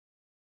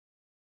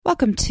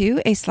Welcome to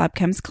A Slob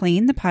Comes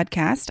Clean, the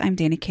podcast. I'm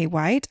Dana K.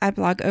 White. I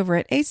blog over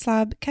at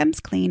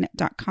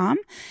aslobcomesclean.com.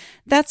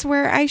 That's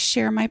where I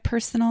share my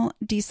personal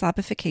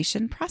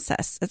deslobification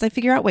process. As I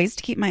figure out ways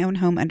to keep my own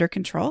home under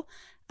control,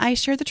 I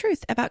share the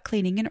truth about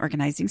cleaning and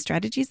organizing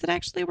strategies that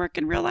actually work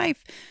in real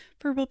life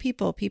for real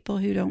people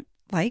who don't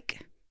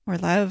like or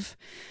love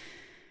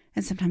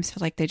and sometimes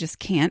feel like they just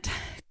can't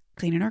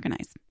clean and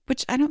organize,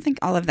 which I don't think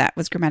all of that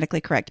was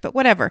grammatically correct, but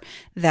whatever.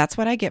 That's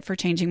what I get for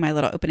changing my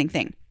little opening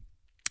thing.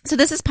 So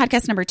this is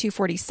podcast number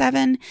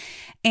 247,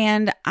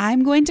 and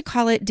I'm going to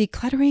call it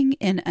Decluttering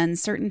in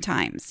Uncertain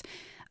Times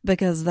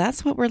because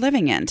that's what we're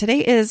living in.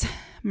 Today is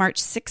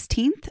March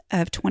 16th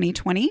of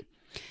 2020.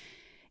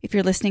 If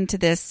you're listening to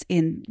this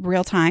in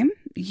real time,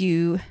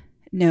 you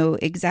know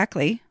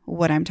exactly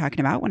what I'm talking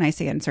about when I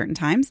say uncertain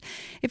times.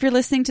 If you're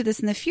listening to this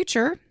in the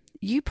future,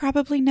 you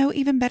probably know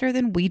even better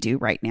than we do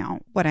right now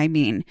what I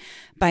mean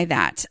by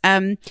that.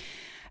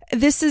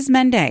 This is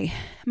Monday.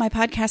 My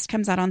podcast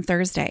comes out on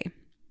Thursday.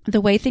 The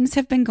way things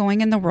have been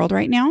going in the world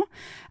right now,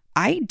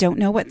 I don't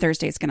know what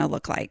Thursday is going to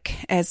look like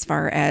as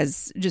far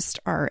as just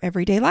our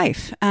everyday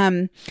life.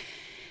 I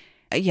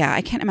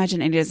can't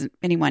imagine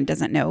anyone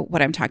doesn't know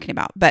what I'm talking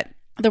about, but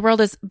the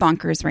world is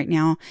bonkers right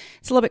now.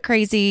 It's a little bit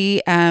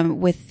crazy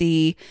with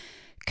the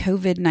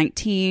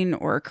COVID-19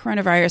 or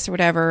coronavirus or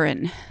whatever,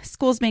 and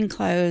schools being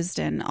closed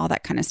and all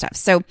that kind of stuff.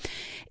 So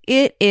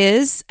it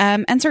is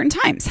uncertain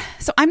times.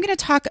 So I'm going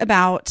to talk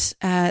about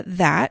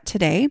that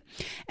today,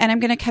 and I'm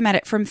going to come at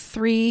it from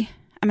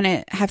I'm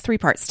going to have three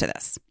parts to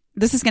this.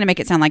 This is going to make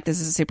it sound like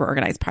this is a super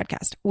organized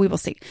podcast. We will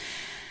see.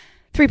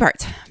 3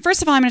 parts.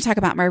 First of all, I'm going to talk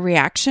about my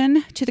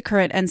reaction to the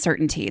current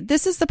uncertainty.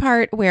 This is the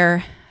part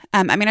where,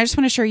 I just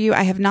want to assure you,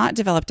 I have not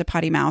developed a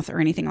potty mouth or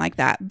anything like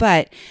that,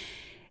 but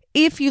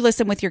if you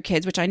listen with your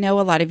kids, which I know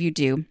a lot of you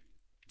do,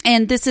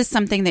 and this is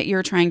something that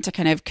you're trying to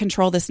kind of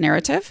control this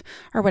narrative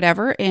or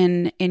whatever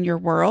in your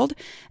world,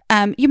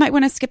 you might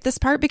want to skip this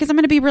part because I'm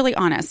going to be really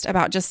honest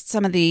about just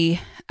some of the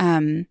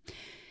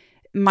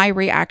my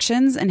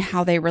reactions and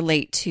how they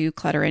relate to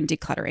clutter and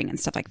decluttering and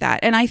stuff like that.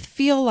 And I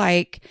feel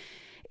like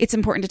it's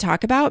important to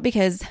talk about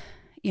because,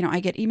 I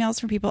get emails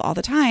from people all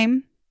the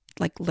time,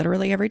 like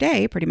literally every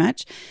day, pretty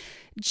much,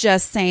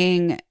 just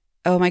saying,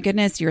 oh my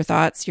goodness, your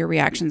thoughts, your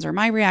reactions are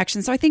my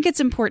reactions. So I think it's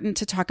important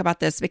to talk about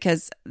this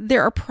because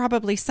there are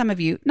probably some of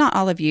you, not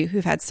all of you,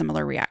 who've had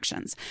similar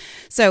reactions.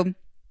 So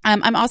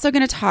I'm also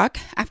going to talk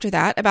after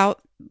that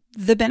about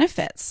the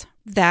benefits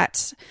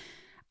that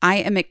I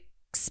am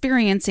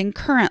experiencing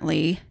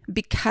currently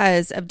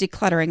because of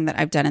decluttering that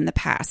I've done in the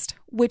past,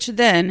 which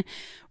then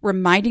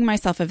reminding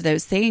myself of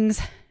those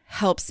things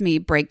helps me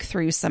break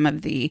through some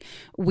of the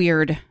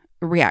weird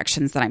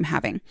reactions that I'm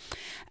having.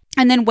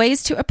 And then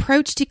ways to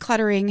approach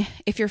decluttering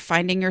if you're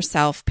finding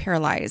yourself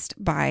paralyzed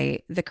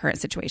by the current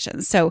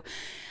situation. So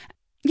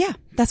yeah,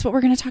 that's what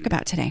we're going to talk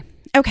about today.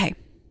 Okay,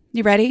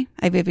 you ready?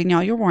 I've given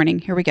y'all your warning.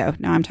 Here we go.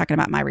 Now I'm talking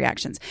about my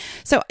reactions.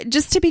 So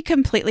just to be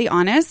completely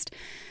honest,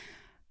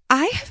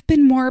 I have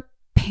been more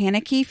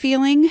panicky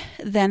feeling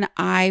than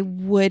I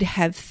would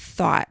have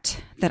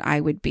thought that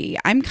I would be.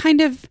 I'm kind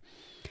of,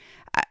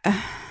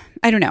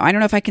 I don't know. I don't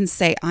know if I can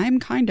say I'm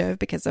kind of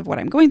because of what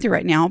I'm going through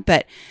right now,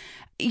 but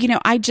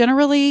I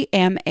generally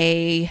am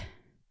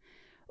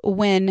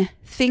when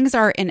things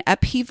are in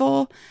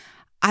upheaval,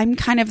 I'm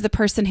kind of the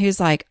person who's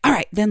like, all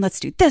right, then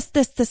let's do this,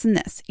 and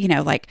this,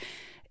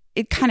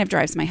 it kind of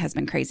drives my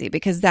husband crazy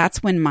because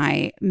that's when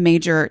my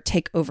major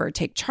take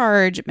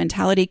charge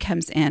mentality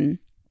comes in,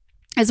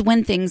 is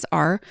when things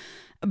are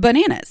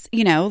bananas,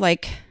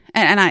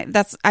 and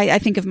I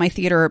think of my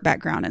theater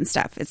background and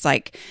stuff. It's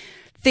like,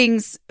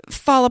 things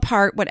fall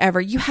apart, whatever,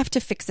 you have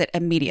to fix it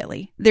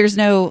immediately. There's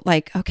no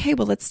okay,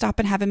 well, let's stop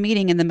and have a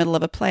meeting in the middle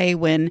of a play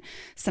when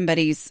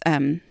somebody's,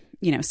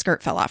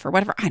 skirt fell off or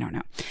whatever. I don't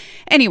know.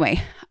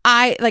 Anyway,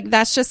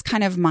 that's just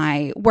kind of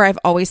where I've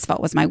always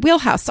felt was my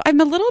wheelhouse. So I'm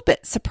a little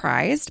bit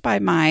surprised by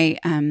my,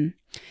 kind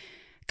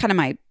of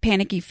my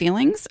panicky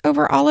feelings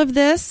over all of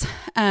this.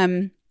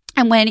 And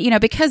when,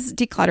 because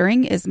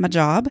decluttering is my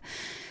job,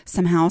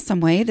 somehow,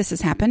 some way this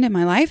has happened in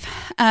my life.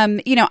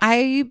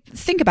 I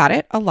think about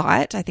it a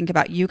lot. I think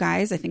about you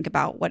guys. I think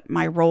about what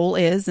my role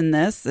is in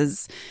this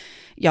as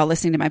y'all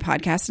listening to my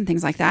podcast and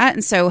things like that.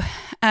 And so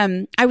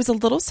I was a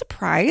little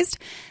surprised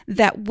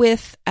that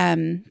with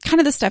kind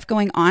of the stuff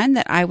going on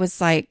that I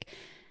was like,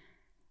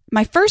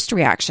 my first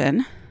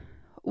reaction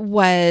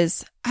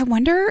was, I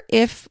wonder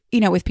if,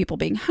 with people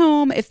being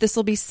home, if this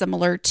will be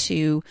similar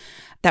to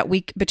that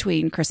week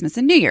between Christmas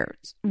and New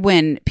Year's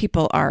when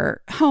people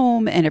are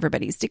home and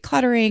everybody's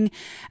decluttering.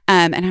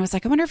 And I was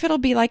like, I wonder if it'll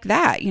be like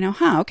that,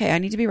 okay, I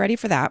need to be ready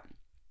for that.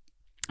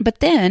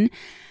 But then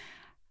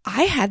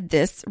I had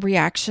this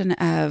reaction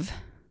of,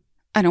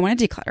 I don't want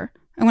to declutter.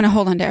 I want to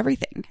hold on to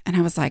everything. And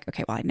I was like,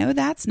 okay, well, I know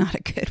that's not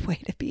a good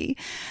way to be.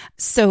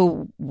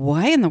 So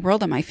why in the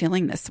world am I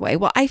feeling this way?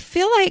 Well, I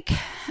feel like,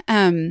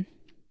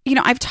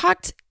 I've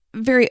talked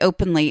very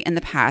openly in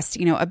the past,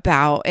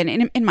 about, and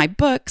in my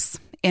books,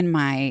 in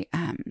my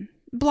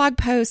blog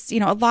posts.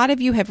 A lot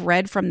of you have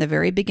read from the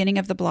very beginning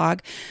of the blog,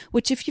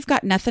 which if you've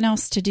got nothing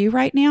else to do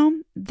right now,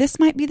 this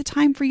might be the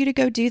time for you to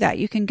go do that.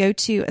 You can go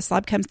to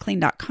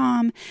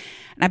aslobcomesclean.com,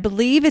 and I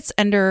believe it's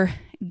under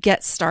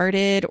Get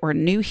Started or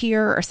New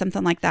Here or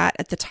something like that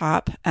at the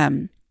top.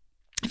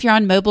 If you're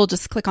on mobile,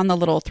 just click on the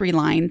little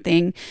 3-line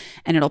thing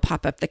and it'll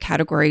pop up the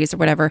categories or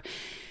whatever.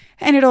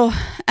 And it'll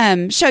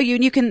show you,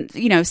 and you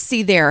can,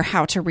 see there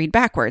how to read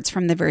backwards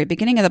from the very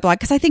beginning of the blog.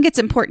 Because I think it's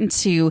important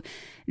to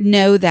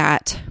know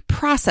that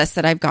process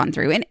that I've gone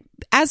through. And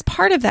as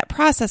part of that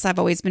process, I've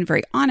always been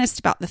very honest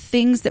about the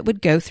things that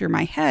would go through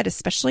my head,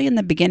 especially in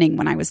the beginning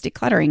when I was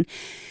decluttering.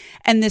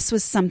 And this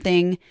was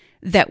something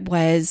that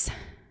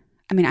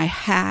I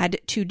had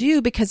to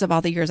do because of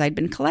all the years I'd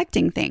been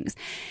collecting things.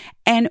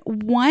 And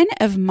one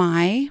of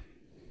my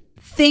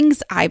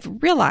things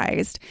I've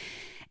realized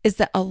is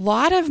that a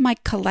lot of my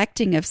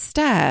collecting of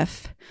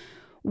stuff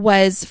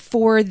was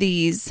for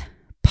these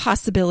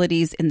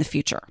possibilities in the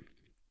future.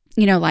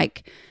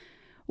 Like,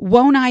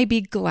 won't I be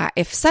glad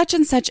if such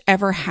and such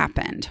ever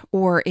happened?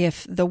 Or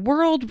if the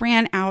world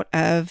ran out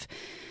of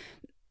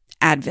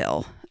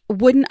Advil,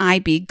 wouldn't I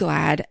be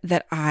glad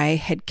that I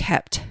had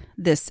kept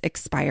this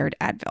expired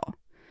Advil?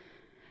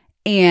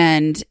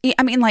 And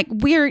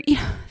weird,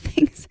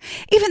 things,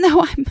 even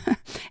though I've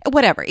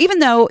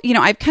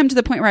come to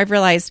the point where I've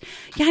realized,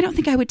 I don't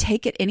think I would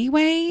take it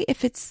anyway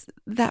if it's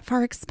that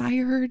far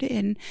expired.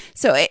 And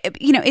so,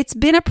 it's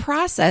been a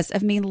process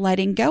of me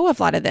letting go of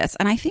a lot of this.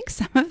 And I think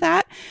some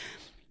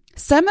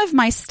of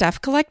my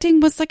stuff collecting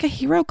was like a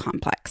hero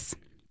complex.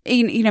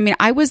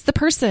 I was the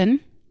person,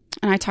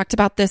 and I talked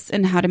about this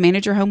in How to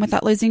Manage Your Home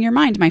Without Losing Your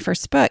Mind, my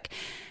first book,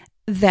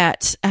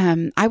 that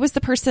I was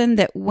the person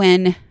that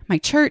when my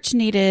church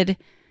needed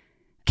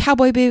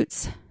cowboy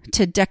boots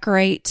to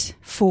decorate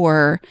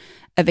for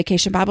a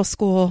vacation Bible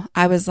school,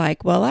 I was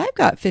like, well, I've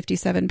got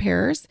 57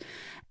 pairs,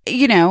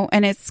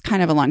 and it's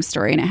kind of a long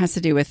story, and it has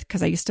to do with,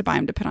 because I used to buy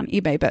them to put on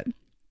eBay. But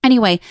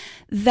anyway,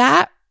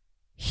 that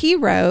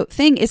hero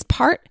thing is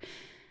part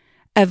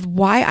of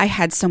why I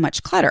had so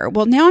much clutter.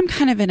 Well, now I'm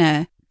kind of in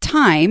a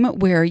time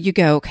where you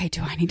go, okay,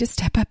 do I need to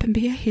step up and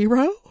be a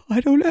hero?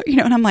 I don't know,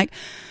 and I'm like,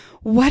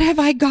 what have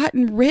I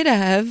gotten rid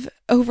of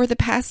over the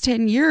past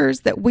 10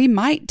 years that we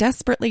might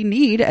desperately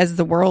need as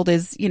the world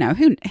is,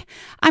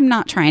 I'm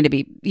not trying to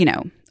be,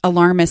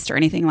 alarmist or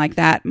anything like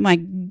that. My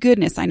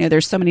goodness, I know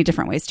there's so many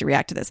different ways to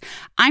react to this.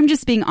 I'm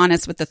just being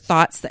honest with the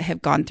thoughts that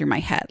have gone through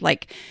my head.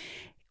 Like,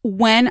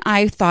 when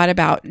I thought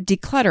about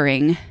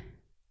decluttering,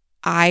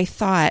 I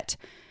thought,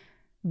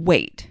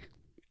 wait,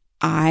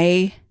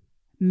 I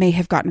may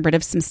have gotten rid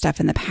of some stuff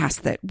in the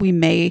past that we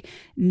may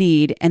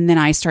need. And then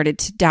I started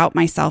to doubt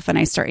myself, and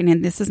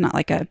and this is not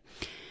like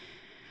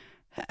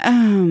oh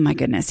my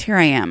goodness, here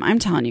I am. I'm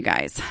telling you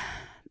guys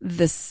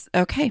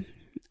okay.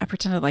 I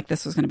pretended like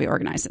this was going to be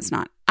organized. It's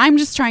not. I'm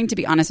just trying to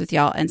be honest with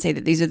y'all and say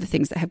that these are the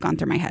things that have gone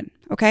through my head.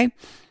 Okay.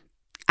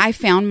 I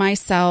found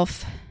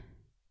myself,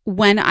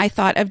 when I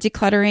thought of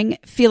decluttering,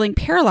 feeling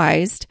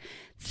paralyzed,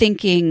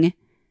 thinking,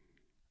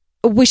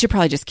 we should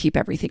probably just keep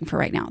everything for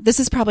right now. This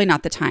is probably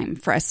not the time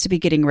for us to be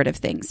getting rid of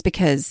things,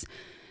 because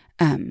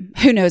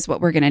who knows what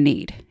we're going to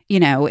need,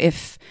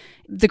 if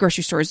the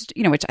grocery stores,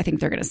 which I think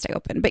they're going to stay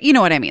open, but you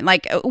know what I mean?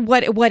 Like,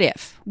 what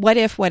if?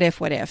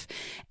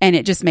 And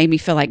it just made me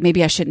feel like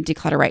maybe I shouldn't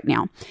declutter right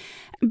now.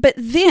 But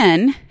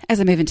then, as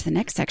I move into the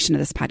next section of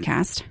this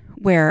podcast,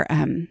 where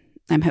I'm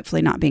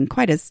hopefully not being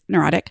quite as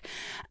neurotic,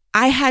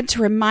 I had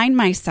to remind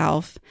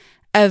myself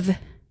of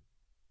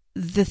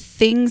the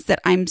things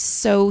that I'm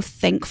so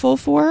thankful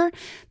for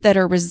that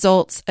are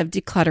results of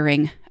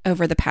decluttering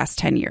over the past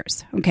 10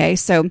 years. Okay.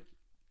 So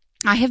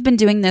I have been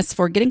doing this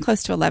for getting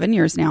close to 11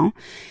 years now,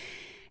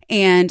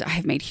 and I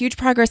have made huge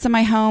progress in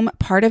my home.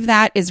 Part of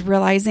that is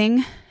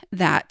realizing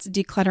that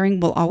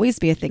decluttering will always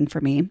be a thing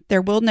for me.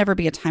 There will never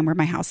be a time where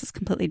my house is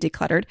completely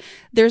decluttered.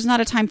 There's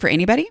not a time for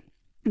anybody.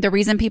 The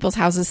reason people's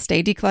houses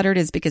stay decluttered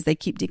is because they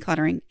keep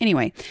decluttering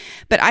anyway.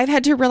 But I've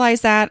had to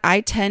realize that I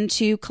tend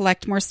to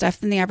collect more stuff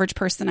than the average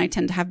person. I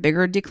tend to have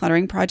bigger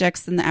decluttering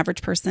projects than the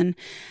average person.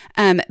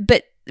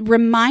 But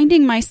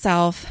reminding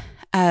myself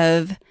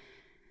of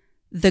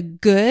the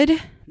good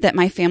that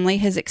my family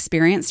has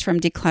experienced from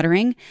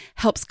decluttering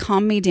helps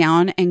calm me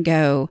down and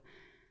go,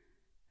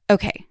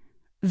 okay,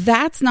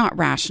 that's not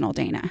rational,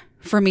 Dana,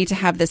 for me to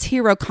have this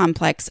hero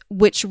complex,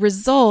 which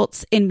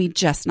results in me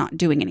just not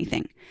doing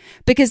anything.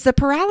 Because the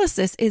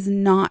paralysis is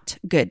not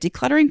good.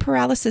 Decluttering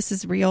paralysis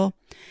is real,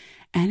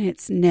 and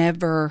it's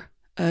never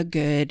a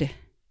good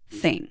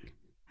thing.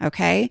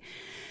 Okay?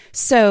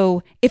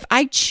 So if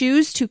I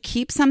choose to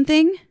keep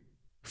something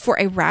for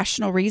a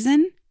rational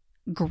reason,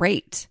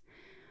 great.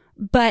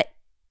 But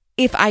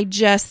if I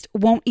just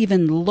won't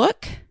even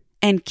look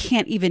and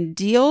can't even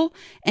deal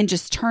and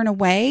just turn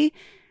away,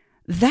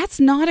 that's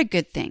not a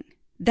good thing.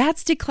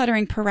 That's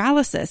decluttering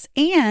paralysis.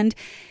 And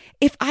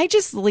if I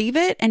just leave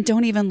it and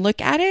don't even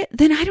look at it,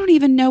 then I don't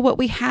even know what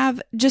we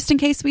have just in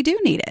case we do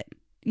need it.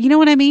 You know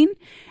what I mean?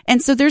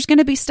 And so there's going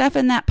to be stuff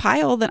in that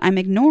pile that I'm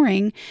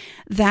ignoring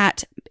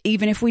that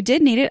even if we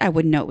did need it, I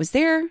wouldn't know it was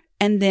there.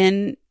 and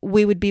then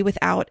we would be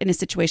without in a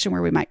situation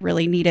where we might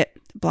really need it,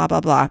 blah,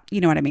 blah, blah.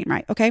 You know what I mean,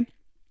 right? Okay.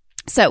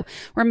 So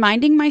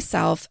reminding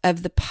myself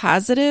of the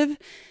positive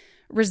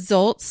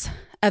results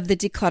of the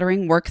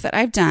decluttering work that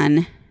I've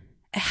done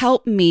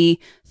helped me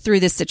through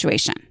this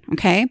situation.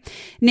 Okay.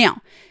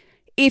 Now,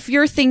 if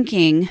you're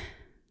thinking,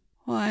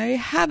 well, I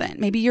haven't,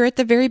 maybe you're at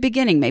the very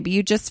beginning, maybe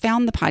you just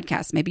found the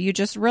podcast, maybe you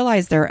just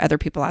realized there are other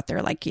people out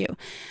there like you.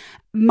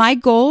 My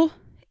goal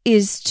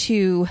is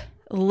to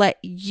let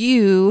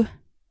you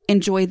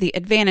enjoy the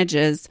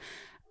advantages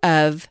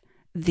of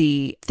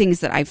the things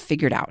that I've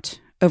figured out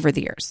over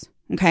the years.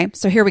 Okay.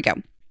 So here we go.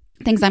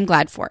 Things I'm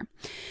glad for.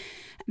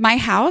 My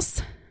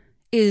house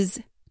is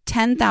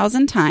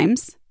 10,000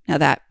 times. Now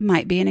that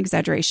might be an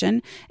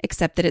exaggeration,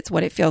 except that it's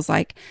what it feels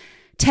like.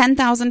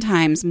 10,000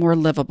 times more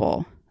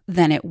livable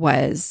than it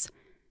was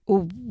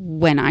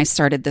when I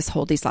started this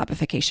whole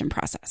deslobification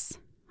process.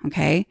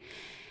 Okay.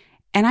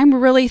 And I'm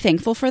really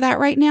thankful for that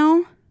right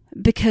now,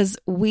 because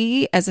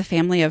we, as a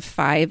family of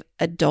 5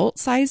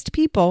 adult-sized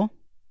people,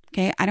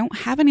 okay, I don't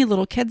have any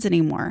little kids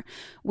anymore.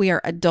 We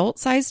are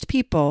adult-sized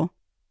people,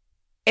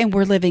 and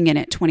we're living in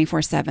it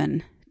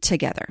 24/7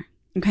 together.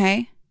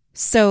 Okay.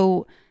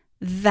 So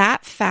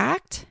that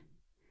fact,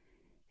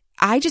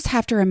 I just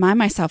have to remind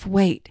myself,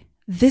 wait,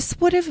 this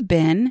would have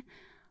been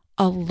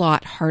a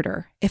lot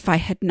harder if I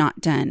had not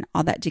done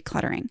all that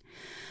decluttering.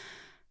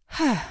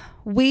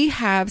 We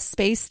have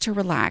space to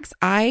relax.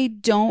 I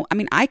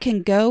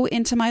can go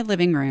into my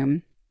living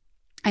room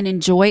and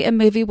enjoy a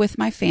movie with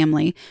my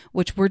family,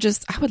 which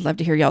I would love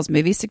to hear y'all's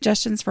movie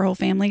suggestions for whole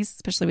families,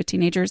 especially with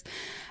teenagers,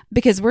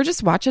 because we're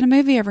just watching a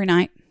movie every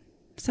night.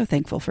 So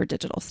thankful for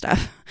digital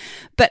stuff.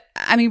 But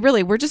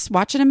really, we're just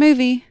watching a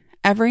movie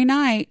every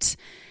night,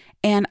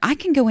 and I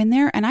can go in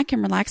there and I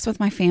can relax with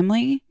my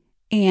family,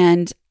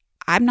 and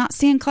I'm not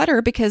seeing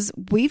clutter because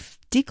we've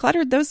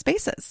decluttered those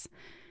spaces.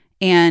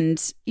 And,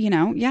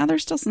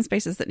 there's still some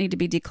spaces that need to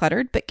be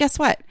decluttered, but guess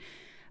what?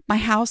 My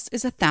house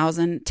is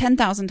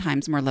 10,000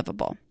 times more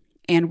livable,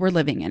 and we're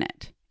living in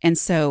it. And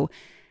so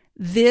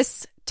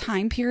this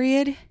time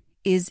period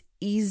is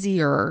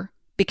easier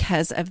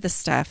because of the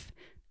stuff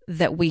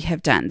that we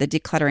have done, the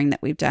decluttering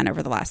that we've done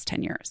over the last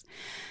 10 years.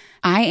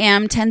 I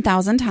am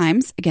 10,000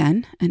 times,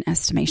 again, an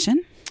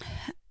estimation,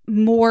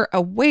 more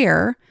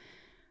aware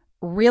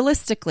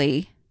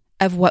realistically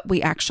of what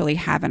we actually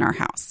have in our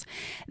house.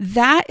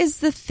 That is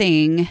the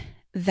thing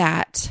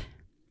that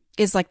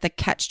is like the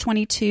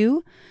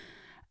catch-22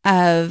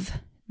 of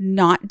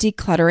not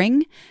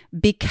decluttering,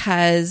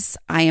 because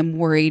I am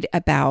worried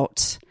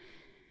about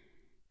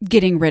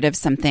getting rid of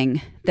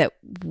something that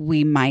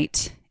we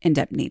might end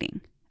up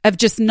needing, of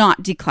just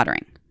not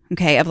decluttering.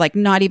 Okay. Of like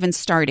not even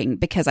starting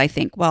because I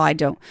think, well,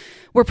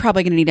 we're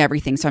probably going to need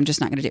everything, so I'm just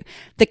not going to do.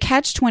 The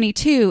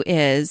catch-22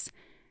 is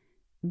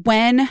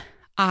when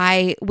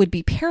I would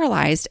be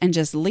paralyzed and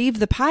just leave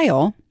the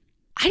pile,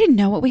 I didn't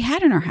know what we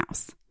had in our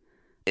house.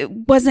 It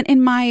wasn't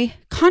in my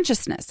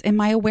consciousness, in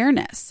my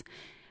awareness.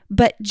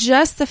 But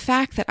just the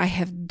fact that I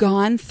have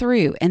gone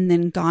through and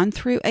then gone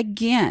through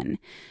again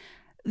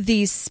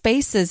these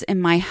spaces in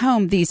my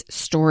home, these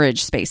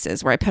storage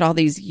spaces where I put all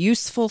these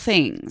useful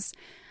things,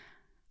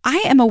 I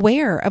am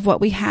aware of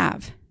what we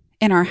have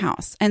in our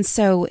house. And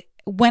so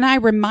when I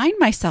remind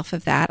myself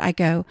of that, I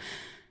go,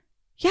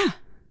 yeah,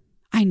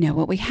 I know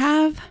what we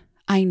have.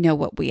 I know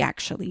what we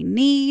actually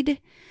need.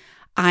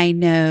 I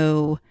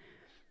know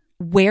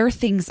where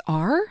things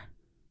are,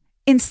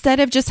 instead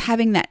of just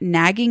having that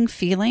nagging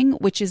feeling,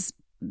 which is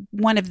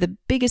one of the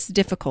biggest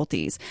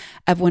difficulties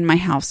of when my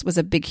house was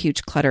a big,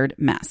 huge cluttered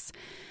mess,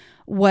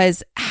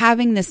 was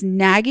having this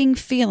nagging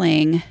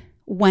feeling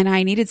when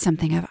I needed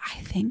something of,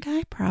 I think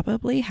I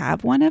probably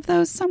have one of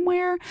those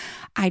somewhere.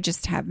 I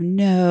just have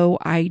no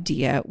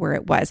idea where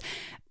it was,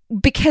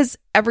 because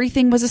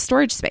everything was a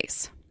storage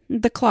space.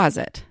 The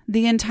closet,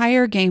 the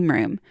entire game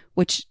room,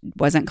 which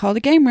wasn't called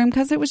a game room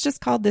because it was just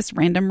called this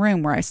random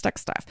room where I stuck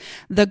stuff.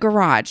 The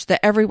garage,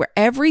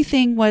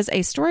 everything was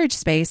a storage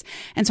space.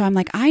 And so I'm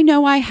like, I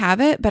know I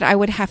have it, but I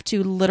would have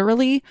to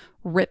literally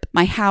rip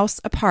my house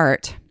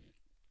apart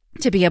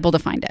to be able to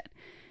find it.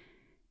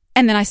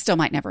 And then I still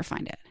might never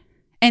find it.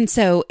 And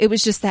so it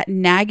was just that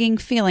nagging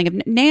feeling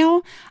of,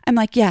 now I'm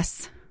like,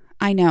 yes,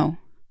 I know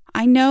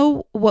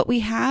what we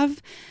have.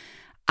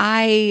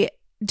 I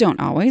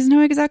don't always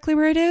know exactly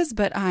where it is,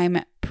 but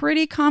I'm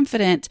pretty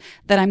confident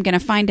that I'm going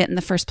to find it in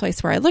the first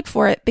place where I look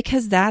for it,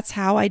 because that's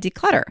how I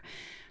declutter.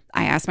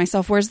 I ask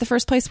myself, where's the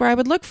first place where I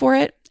would look for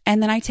it?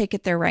 And then I take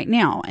it there right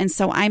now. And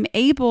so I'm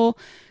able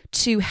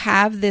to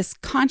have this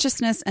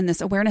consciousness and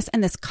this awareness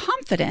and this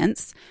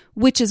confidence,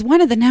 which is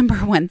one of the number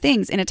one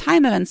things in a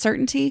time of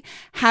uncertainty.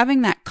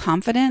 Having that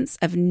confidence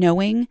of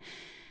knowing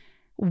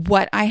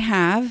what I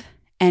have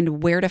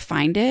and where to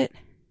find it,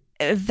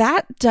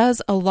 that does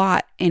a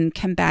lot in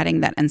combating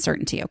that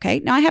uncertainty.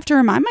 Okay. Now I have to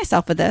remind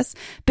myself of this,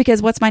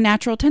 because what's my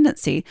natural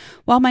tendency?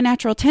 Well, my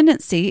natural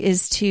tendency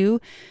is to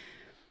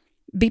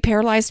be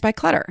paralyzed by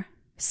clutter.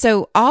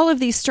 So all of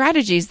these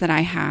strategies that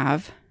I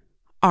have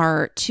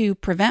are to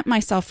prevent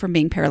myself from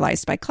being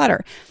paralyzed by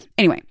clutter.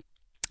 Anyway,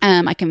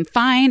 I can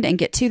find and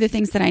get to the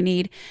things that I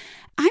need.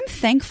 I'm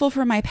thankful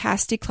for my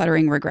past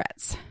decluttering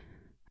regrets.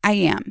 I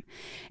am.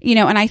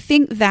 And I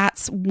think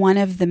that's one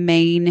of the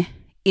main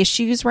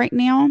issues right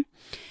now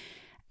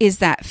is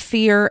that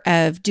fear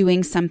of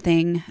doing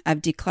something, of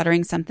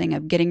decluttering something,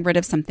 of getting rid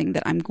of something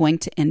that I'm going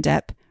to end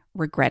up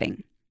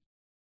regretting.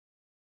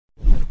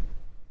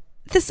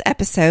 This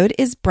episode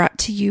is brought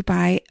to you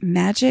by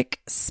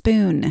Magic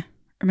Spoon.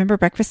 Remember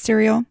breakfast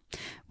cereal?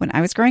 When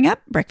I was growing up,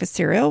 breakfast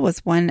cereal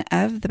was one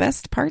of the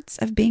best parts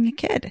of being a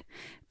kid.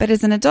 But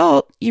as an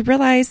adult, you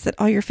realize that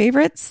all your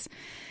favorites,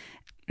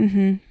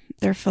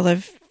 they're full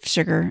of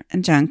sugar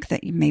and junk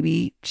that you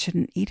maybe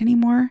shouldn't eat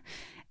anymore.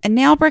 And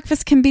now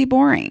breakfast can be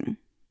boring.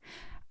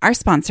 Our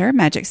sponsor,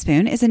 Magic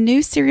Spoon, is a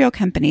new cereal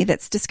company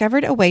that's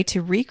discovered a way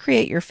to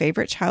recreate your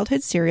favorite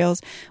childhood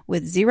cereals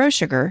with 0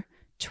 sugar,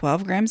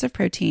 12 grams of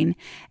protein,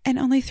 and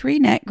only 3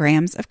 net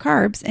grams of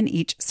carbs in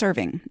each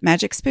serving.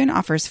 Magic Spoon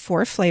offers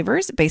 4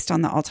 flavors based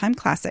on the all-time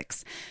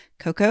classics: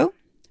 cocoa,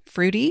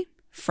 fruity,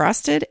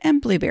 frosted,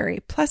 and blueberry,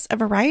 plus a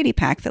variety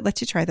pack that lets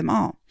you try them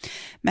all.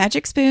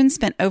 Magic Spoon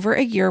spent over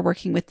a year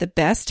working with the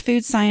best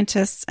food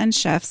scientists and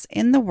chefs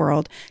in the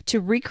world to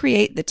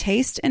recreate the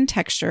taste and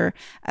texture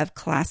of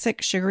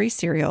classic sugary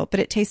cereal, but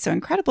it tastes so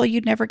incredible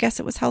you'd never guess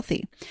it was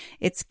healthy.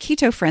 It's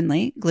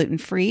keto-friendly,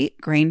 gluten-free,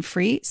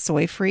 grain-free,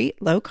 soy-free,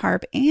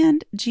 low-carb,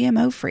 and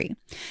GMO-free.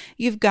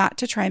 You've got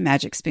to try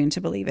Magic Spoon to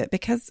believe it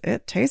because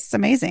it tastes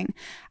amazing.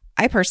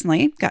 I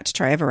personally got to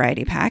try a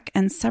variety pack,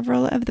 and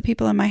several of the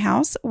people in my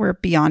house were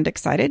beyond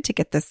excited to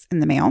get this in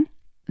the mail.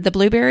 The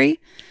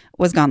blueberry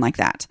was gone like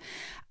that.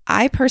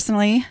 I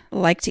personally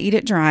like to eat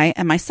it dry,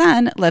 and my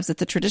son loves it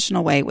the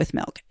traditional way with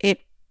milk. It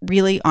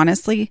really,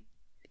 honestly,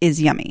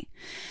 is yummy.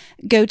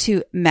 Go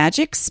to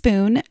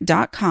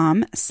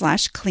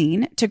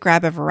magicspoon.com/clean to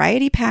grab a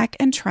variety pack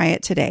and try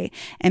it today.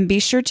 And be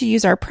sure to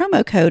use our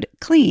promo code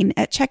CLEAN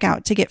at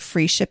checkout to get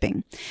free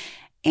shipping.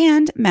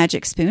 And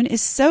Magic Spoon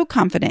is so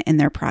confident in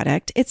their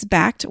product, it's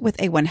backed with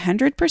a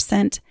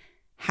 100%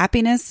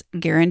 happiness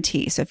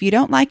guarantee. So if you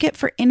don't like it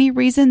for any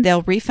reason,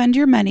 they'll refund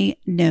your money,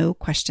 no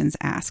questions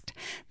asked.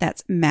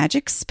 That's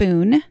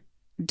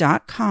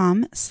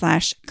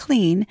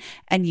magicspoon.com/clean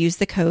and use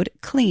the code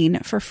CLEAN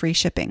for free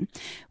shipping.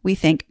 We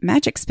thank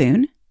Magic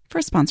Spoon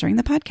for sponsoring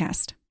the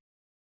podcast.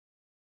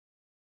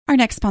 Our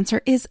next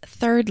sponsor is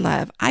Third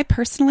Love. I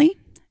personally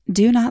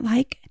do not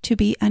like to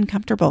be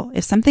uncomfortable.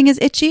 If something is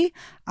itchy,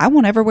 I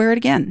won't ever wear it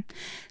again.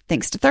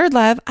 Thanks to Third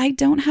Love, I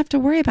don't have to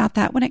worry about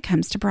that when it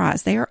comes to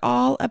bras. They are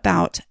all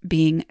about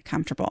being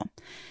comfortable.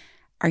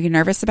 Are you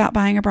nervous about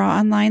buying a bra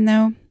online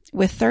though?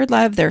 With Third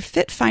Love, their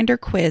Fit Finder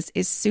quiz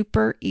is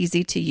super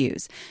easy to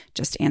use.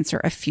 Just answer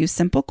a few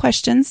simple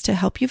questions to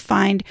help you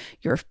find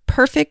your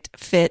perfect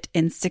fit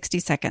in 60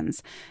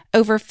 seconds.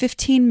 Over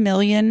 15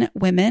 million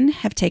women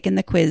have taken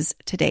the quiz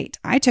to date.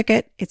 I took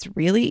it. It's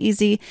really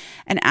easy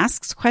and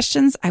asks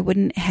questions I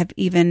wouldn't have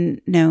even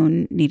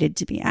known needed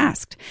to be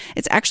asked.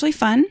 It's actually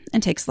fun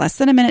and takes less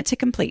than a minute to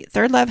complete.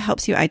 Third Love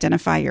helps you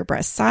identify your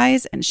breast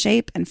size and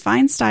shape and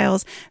find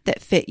styles that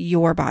fit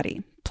your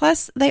body.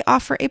 Plus, they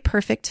offer a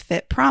perfect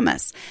fit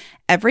promise.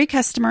 Every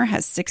customer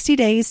has 60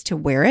 days to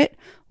wear it,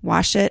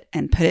 wash it,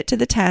 and put it to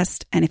the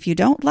test. And if you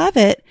don't love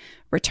it,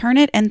 return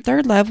it and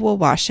Third Love will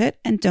wash it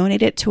and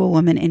donate it to a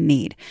woman in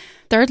need.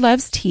 Third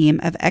Love's team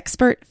of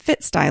expert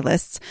fit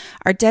stylists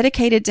are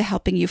dedicated to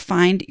helping you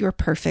find your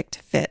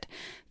perfect fit.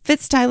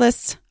 Fit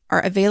stylists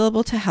are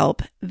available to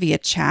help via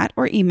chat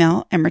or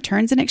email, and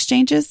returns and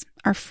exchanges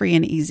are free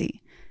and easy.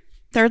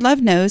 Third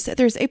Love knows that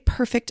there's a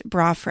perfect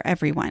bra for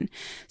everyone.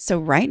 So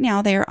right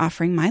now they are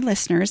offering my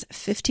listeners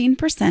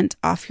 15%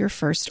 off your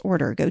first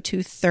order. Go to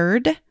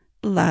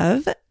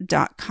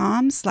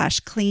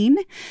thirdlove.com/clean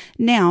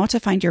now to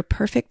find your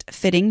perfect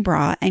fitting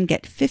bra and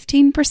get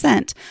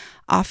 15%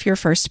 off your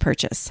first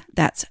purchase.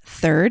 That's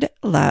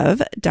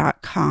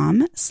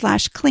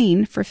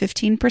thirdlove.com/clean for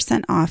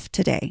 15% off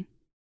today.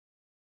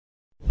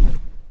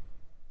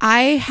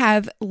 I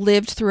have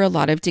lived through a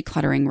lot of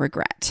decluttering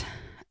regret.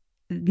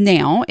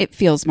 Now it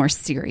feels more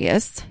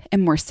serious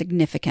and more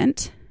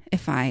significant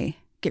if I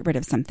get rid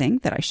of something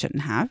that I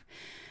shouldn't have.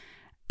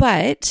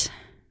 But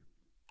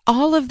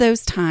all of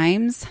those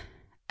times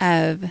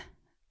of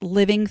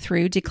living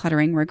through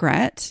decluttering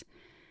regret,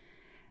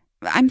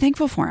 I'm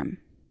thankful for them.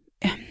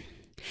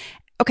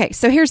 Okay,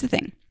 so here's the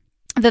thing.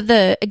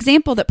 The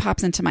example that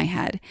pops into my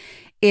head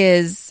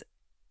is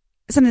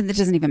something that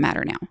doesn't even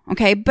matter now.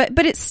 Okay.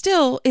 But it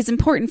still is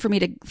important for me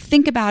to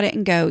think about it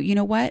and go, you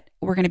know what?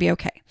 We're going to be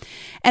okay.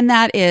 And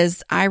that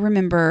is, I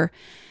remember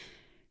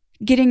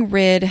getting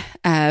rid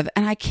of,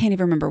 and I can't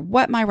even remember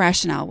what my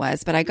rationale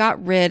was, but I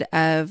got rid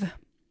of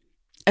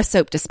a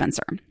soap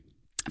dispenser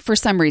for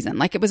some reason.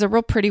 Like, it was a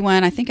real pretty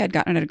one. I think I'd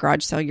gotten it at a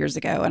garage sale years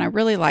ago and I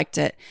really liked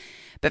it.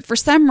 But for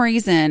some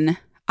reason,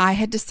 I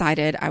had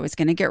decided I was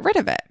going to get rid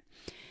of it.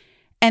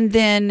 And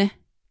then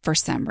for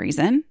some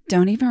reason,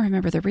 don't even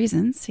remember the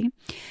reasons. See,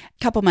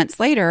 a couple months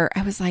later,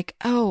 I was like,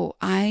 oh,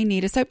 I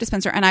need a soap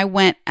dispenser. And I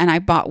went and I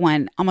bought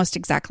one almost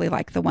exactly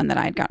like the one that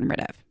I had gotten rid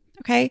of.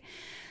 Okay.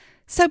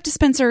 Soap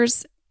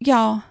dispensers,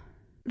 y'all,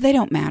 they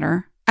don't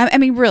matter. I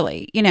mean,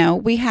 really,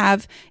 we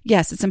have,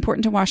 yes, it's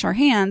important to wash our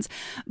hands,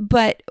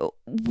 but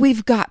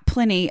we've got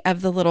plenty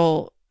of the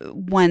little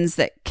ones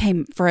that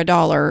came for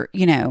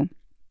 $1,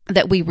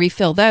 that we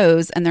refill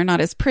those, and they're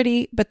not as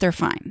pretty, but they're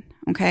fine.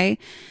 Okay.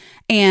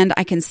 And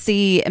I can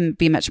see and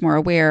be much more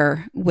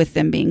aware with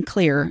them being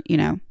clear,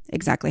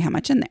 exactly how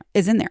much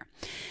is in there.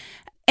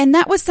 And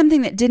that was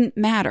something that didn't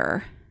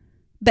matter.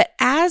 But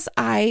as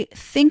I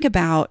think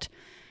about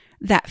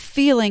that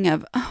feeling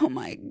of, oh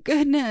my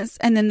goodness,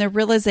 and then the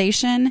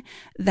realization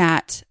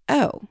that,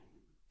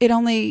 it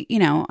only,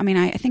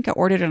 I think I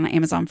ordered it on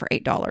Amazon for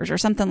 $8 or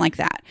something like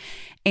that,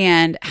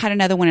 and had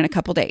another one in a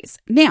couple days.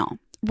 Now,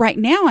 right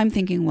now I'm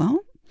thinking, well,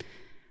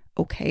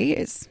 okay,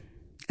 is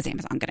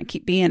Amazon going to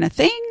keep being a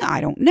thing?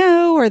 I don't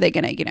know. Are they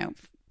going to,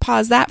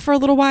 pause that for a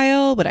little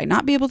while? Would I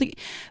not be able to?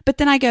 But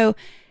then I go,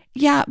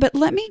 yeah, but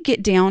let me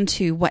get down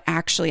to what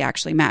actually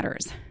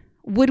matters.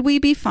 Would we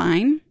be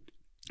fine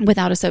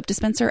without a soap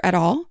dispenser at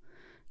all?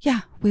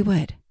 Yeah, we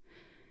would.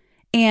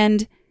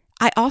 And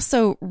I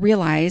also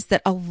realized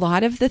that a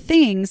lot of the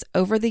things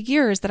over the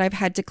years that I've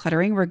had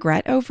decluttering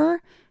regret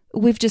over,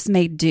 we've just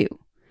made do.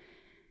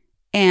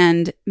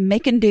 And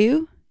making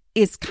do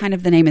is kind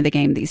of the name of the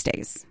game these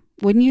days,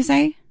 wouldn't you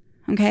say?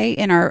 Okay,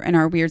 in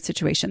our weird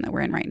situation that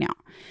we're in right now.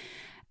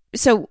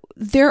 So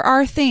there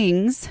are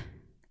things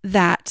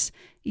that,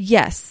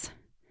 yes,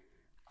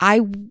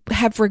 I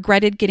have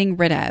regretted getting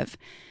rid of,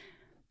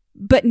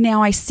 but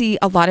now I see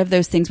a lot of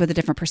those things with a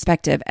different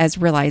perspective as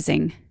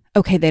realizing,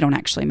 okay, they don't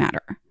actually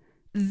matter.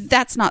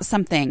 That's not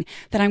something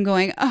that I'm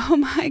going, oh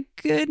my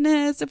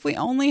goodness, if we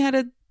only had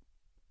a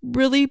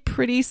really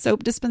pretty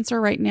soap dispenser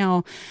right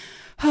now,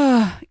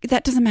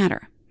 that doesn't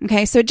matter.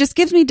 Okay. So it just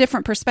gives me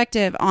different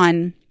perspective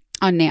on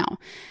now.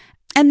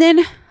 And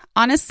then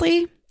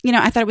honestly,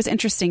 I thought it was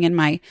interesting in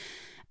my,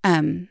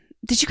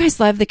 did you guys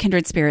love the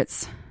Kindred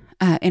Spirits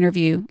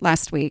interview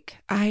last week?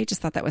 I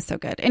just thought that was so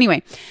good.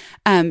 Anyway,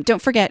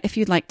 don't forget, if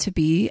you'd like to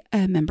be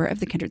a member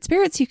of the Kindred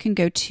Spirits, you can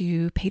go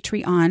to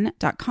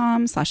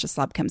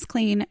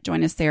patreon.com/aslobcomesclean.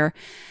 Join us there.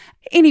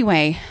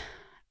 Anyway,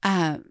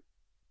 what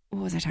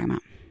was I talking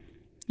about?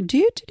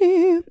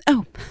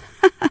 Oh,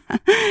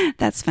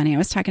 that's funny. I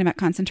was talking about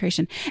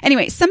concentration.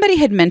 Anyway, somebody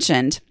had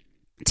mentioned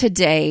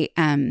today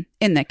in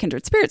the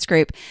Kindred Spirits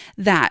group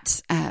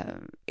that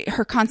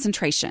her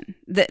concentration,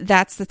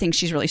 that's the thing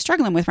she's really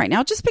struggling with right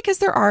now, just because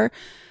there are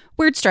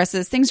weird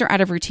stresses, things are out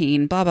of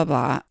routine, blah, blah,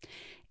 blah.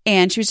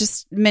 And she was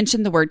just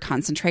mentioned the word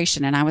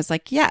concentration. And I was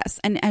like, yes.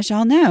 And as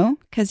y'all know,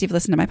 because you've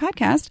listened to my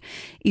podcast,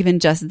 even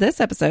just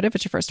this episode, if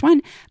it's your first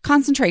one,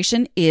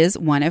 concentration is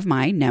one of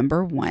my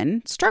number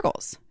one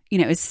struggles,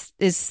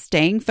 is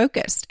staying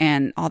focused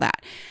and all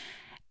that.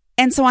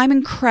 And so I'm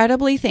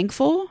incredibly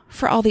thankful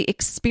for all the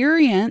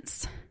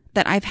experience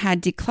that I've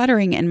had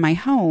decluttering in my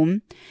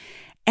home,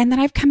 and that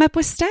I've come up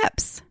with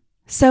steps.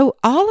 So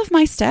all of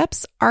my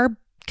steps are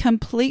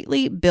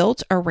completely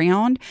built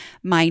around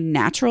my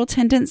natural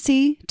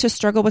tendency to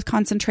struggle with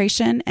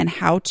concentration and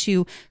how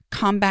to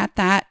combat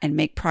that and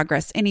make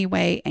progress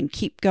anyway and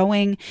keep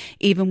going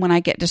even when I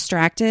get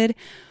distracted.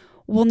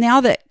 Well,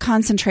 now that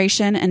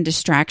concentration and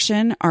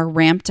distraction are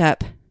ramped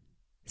up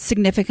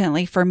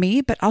significantly for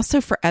me, but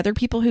also for other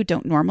people who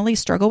don't normally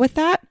struggle with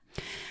that,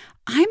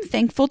 I'm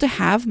thankful to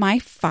have my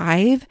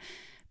 5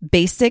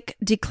 basic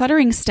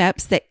decluttering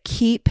steps that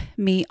keep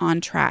me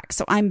on track.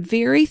 So I'm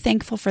very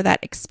thankful for that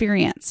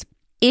experience.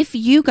 If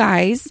you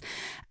guys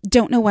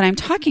don't know what I'm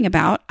talking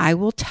about, I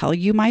will tell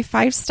you my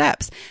 5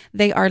 steps.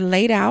 They are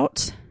laid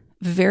out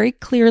very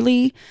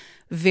clearly,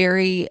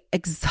 very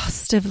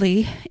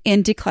exhaustively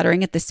in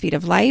Decluttering at the Speed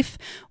of Life,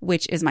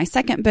 which is my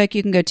second book.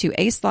 You can go to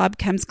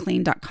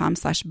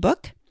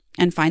aslobcomesclean.com/book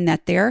and find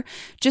that there.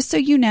 Just so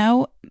you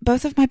know,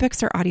 both of my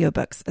books are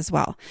audiobooks as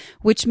well,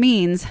 which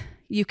means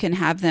you can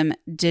have them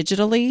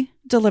digitally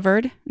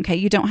delivered. Okay.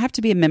 You don't have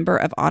to be a member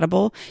of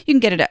Audible. You can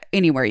get it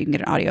anywhere. You can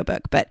get an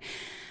audiobook, but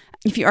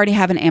if you already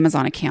have an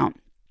Amazon account,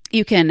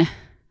 you can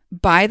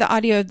buy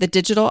the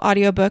digital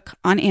audiobook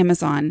on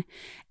Amazon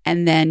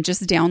and then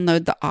just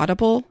download the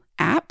Audible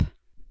app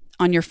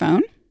on your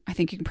phone. I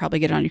think you can probably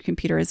get it on your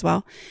computer as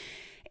well.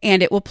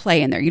 And it will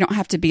play in there. You don't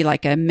have to be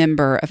like a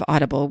member of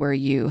Audible where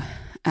you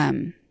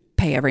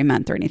pay every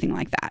month or anything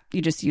like that.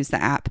 You just use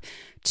the app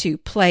to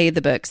play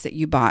the books that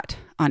you bought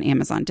on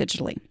Amazon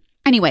digitally.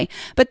 Anyway,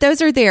 but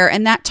those are there,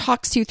 and that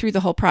talks you through the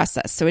whole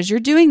process. So as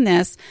you're doing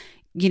this,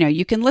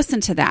 you can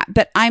listen to that.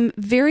 But I'm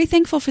very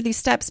thankful for these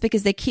steps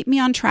because they keep me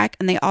on track,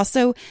 and they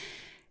also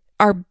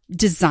are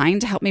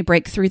designed to help me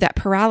break through that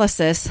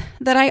paralysis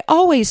that I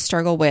always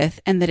struggle with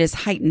and that is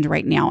heightened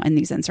right now in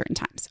these uncertain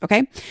times.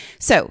 Okay.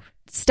 So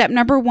step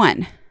number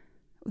 1,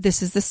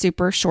 this is the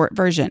super short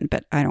version,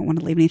 but I don't want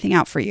to leave anything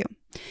out for you.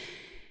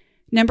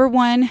 Number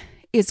 1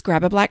 is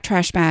grab a black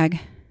trash bag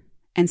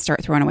and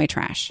start throwing away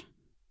trash.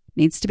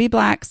 Needs to be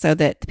black so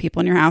that the people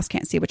in your house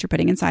can't see what you're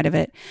putting inside of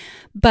it.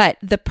 But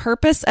the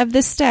purpose of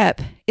this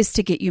step is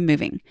to get you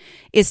moving,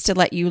 is to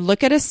let you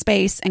look at a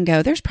space and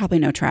go, there's probably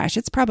no trash.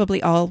 It's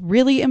probably all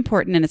really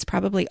important, and it's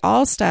probably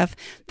all stuff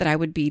that I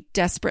would be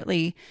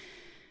desperately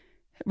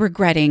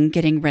regretting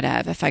getting rid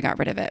of if I got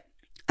rid of it.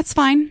 That's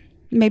fine.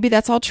 Maybe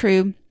that's all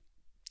true.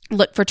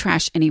 Look for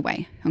trash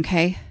anyway,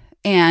 okay?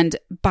 And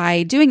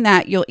by doing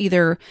that, you'll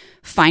either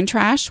find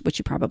trash, which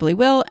you probably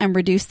will, and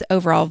reduce the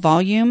overall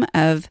volume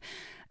of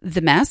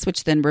the mess,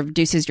 which then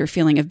reduces your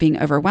feeling of being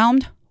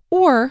overwhelmed.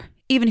 Or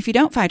even if you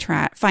don't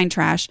find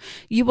trash,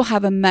 you will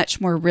have a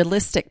much more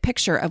realistic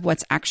picture of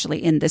what's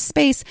actually in this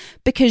space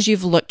because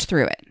you've looked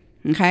through it,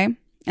 okay?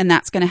 And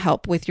that's going to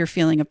help with your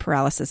feeling of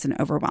paralysis and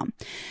overwhelm.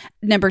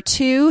 Number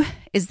 2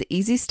 is the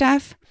easy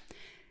stuff.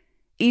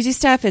 Easy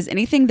stuff is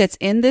anything that's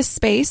in this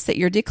space that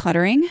you're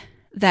decluttering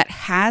that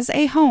has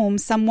a home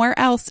somewhere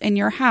else in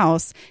your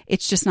house.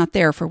 It's just not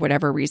there for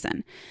whatever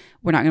reason.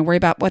 We're not going to worry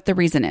about what the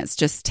reason is.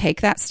 Just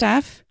take that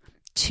stuff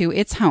to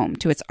its home,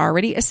 to its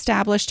already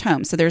established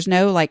home. So there's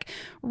no like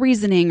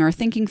reasoning or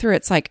thinking through.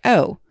 It's like,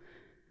 oh,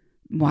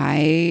 why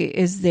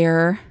is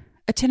there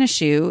a tennis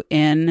shoe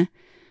in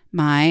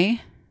my,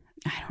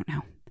 I don't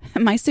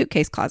know, my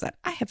suitcase closet?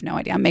 I have no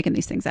idea. I'm making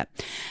these things up.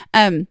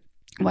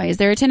 Why is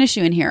there a tennis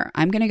shoe in here?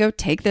 I'm going to go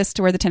take this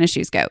to where the tennis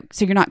shoes go.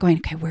 So you're not going,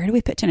 okay, where do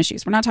we put tennis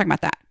shoes? We're not talking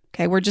about that.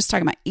 Okay. We're just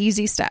talking about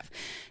easy stuff.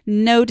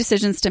 No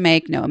decisions to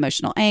make, no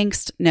emotional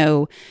angst,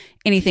 no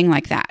anything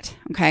like that.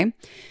 Okay.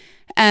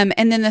 And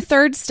then the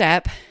third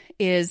step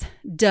is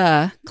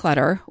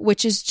declutter,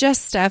 which is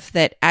just stuff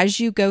that as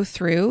you go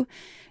through,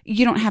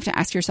 you don't have to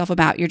ask yourself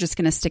about. You're just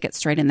going to stick it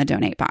straight in the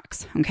donate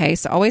box. Okay.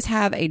 So always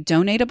have a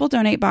donatable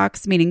donate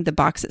box, meaning the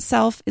box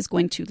itself is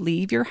going to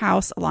leave your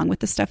house along with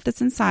the stuff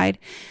that's inside.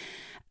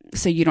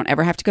 So you don't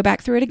ever have to go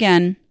back through it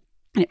again.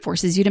 And it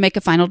forces you to make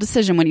a final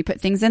decision when you put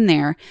things in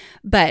there.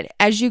 But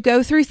as you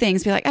go through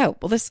things, be like, oh,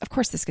 well, of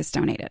course this gets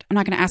donated. I'm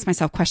not going to ask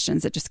myself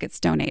questions. It just gets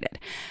donated.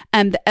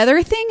 The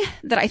other thing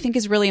that I think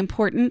is really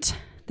important,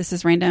 this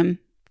is random,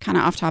 kind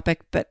of off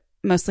topic, but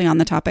mostly on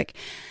the topic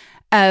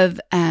of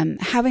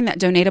having that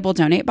donatable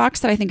donate box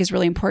that I think is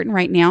really important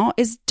right now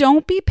is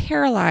don't be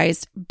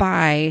paralyzed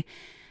by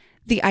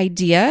the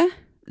idea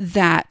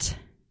that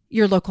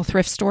your local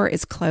thrift store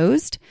is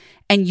closed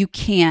and you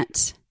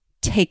can't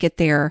take it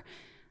there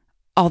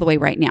all the way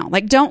right now.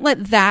 Like, don't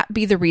let that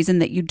be the reason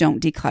that you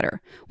don't declutter.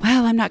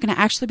 Well, I'm not going to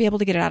actually be able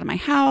to get it out of my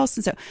house.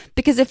 And so,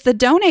 because if the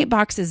donate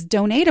box is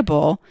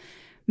donatable,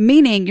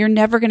 meaning you're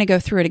never going to go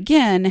through it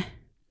again,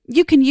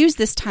 you can use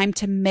this time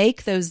to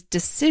make those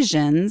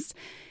decisions,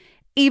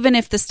 even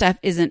if the stuff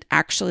isn't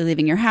actually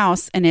leaving your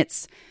house and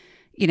it's,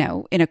 you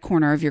know, in a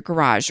corner of your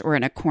garage or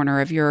in a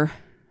corner of your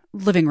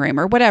living room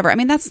or whatever. I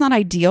mean, that's not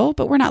ideal,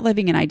 but we're not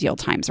living in ideal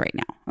times right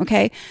now.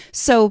 Okay.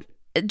 So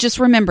just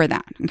remember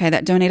that. Okay.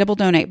 That donatable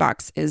donate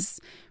box is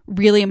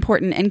really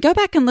important. And go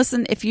back and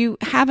listen. If you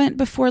haven't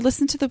before,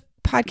 listen to the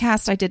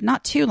podcast I did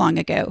not too long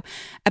ago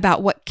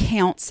about what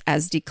counts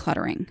as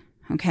decluttering.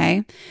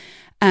 Okay.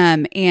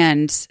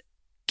 And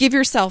give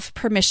yourself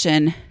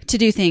permission to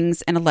do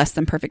things in a less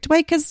than perfect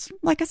way. Because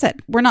like I said,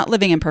 we're not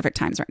living in perfect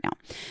times right now.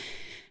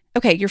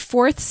 Okay. Your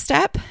fourth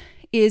step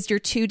is your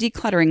 2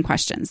 decluttering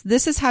questions.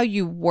 This is how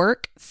you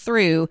work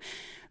through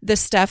the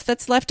stuff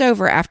that's left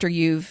over after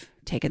you've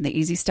taken the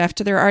easy stuff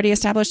to their already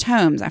established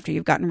homes, after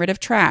you've gotten rid of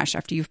trash,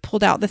 after you've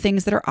pulled out the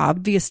things that are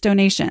obvious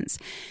donations.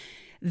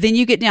 Then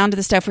you get down to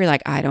the stuff where you're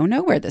like, I don't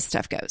know where this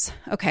stuff goes.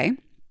 Okay.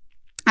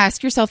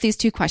 Ask yourself these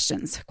 2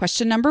 questions.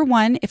 Question number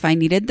 1, if I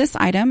needed this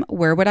item,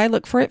 where would I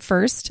look for it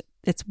first?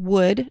 It's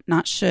would,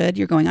 not should.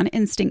 You're going on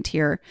instinct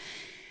here.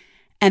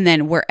 And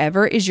then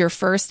wherever is your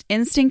first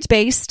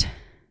instinct-based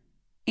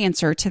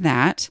answer to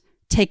that,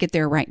 take it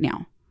there right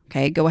now.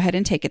 Okay, go ahead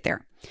and take it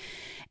there.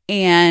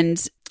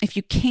 And if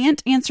you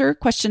can't answer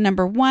question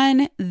number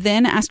 1,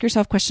 then ask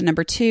yourself question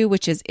number 2,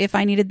 which is, if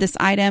I needed this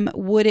item,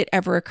 would it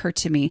ever occur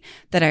to me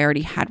that I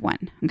already had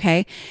one?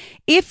 Okay.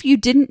 If you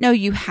didn't know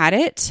you had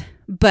it,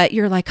 but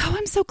you're like, oh,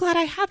 I'm so glad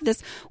I have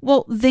this.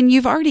 Well, then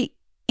you've already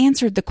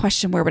answered the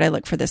question, where would I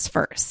look for this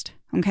first?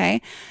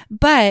 Okay.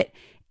 But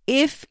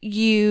if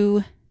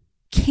you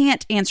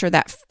can't answer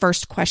that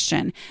first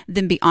question,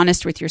 then be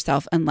honest with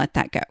yourself and let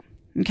that go.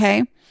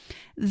 Okay.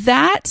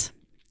 That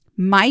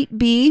might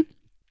be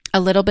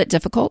a little bit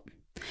difficult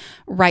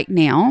right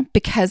now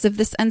because of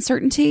this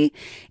uncertainty.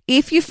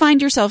 If you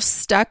find yourself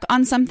stuck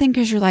on something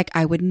because you're like,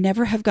 I would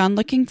never have gone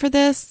looking for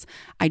this.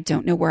 I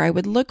don't know where I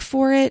would look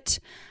for it.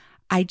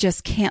 I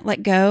just can't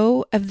let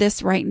go of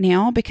this right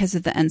now because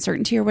of the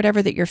uncertainty or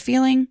whatever that you're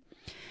feeling.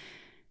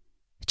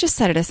 Just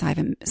set it aside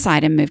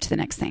and move to the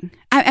next thing.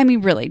 I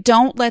mean, really,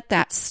 don't let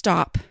that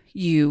stop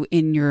you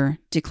in your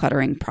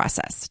decluttering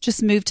process.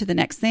 Just move to the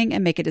next thing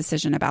and make a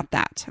decision about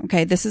that.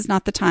 Okay. This is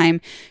not the time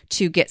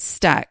to get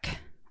stuck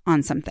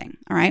on something.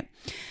 All right.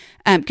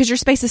 Because your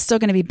space is still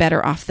going to be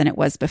better off than it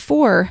was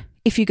before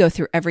if you go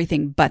through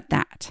everything but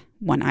that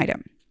one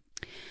item.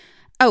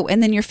 Oh,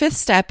 and then your 5th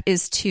step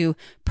is to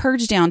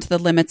purge down to the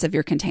limits of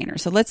your container.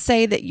 So let's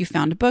say that you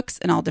found books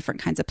in all different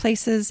kinds of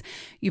places.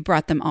 You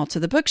brought them all to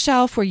the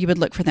bookshelf where you would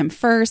look for them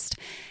first,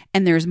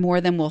 and there's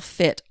more than will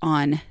fit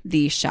on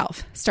the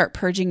shelf. Start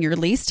purging your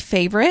least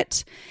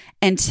favorite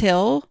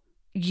until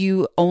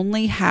you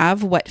only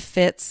have what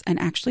fits and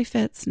actually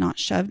fits, not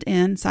shoved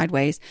in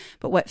sideways,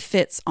 but what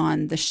fits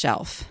on the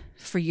shelf.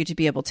 for you to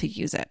be able to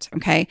use it.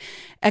 Okay.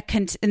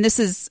 And this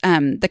is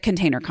the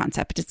container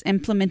concept. It's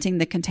implementing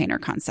the container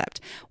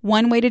concept.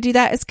 One way to do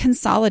that is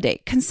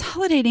consolidate.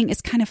 Consolidating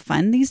is kind of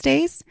fun these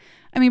days.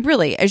 I mean,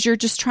 really, as you're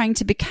just trying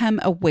to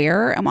become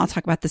aware, and I'll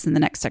talk about this in the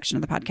next section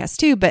of the podcast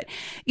too, but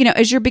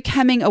as you're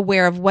becoming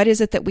aware of what is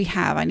it that we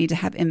have, I need to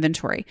have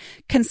inventory.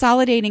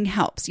 Consolidating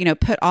helps,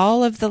 put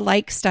all of the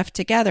like stuff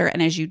together.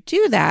 And as you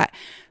do that,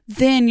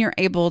 then you're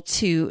able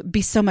to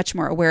be so much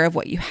more aware of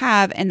what you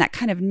have. And that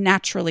kind of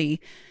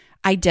naturally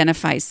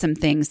identifies some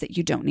things that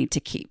you don't need to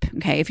keep.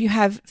 Okay. If you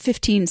have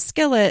 15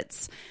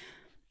 skillets,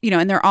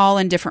 and they're all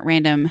in different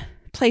random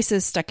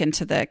places stuck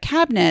into the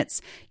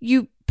cabinets,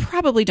 you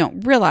probably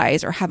don't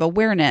realize or have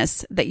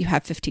awareness that you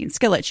have 15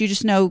 skillets. You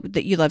just know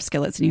that you love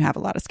skillets and you have a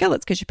lot of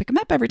skillets because you pick them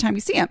up every time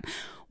you see them,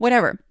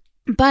 whatever.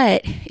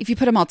 But if you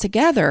put them all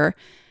together,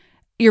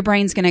 your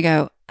brain's going to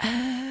go,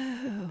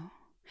 oh,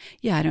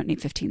 yeah, I don't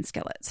need 15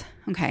 skillets.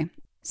 Okay.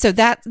 So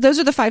those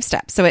are the 5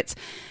 steps. So it's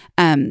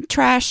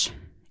trash,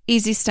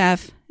 easy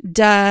stuff,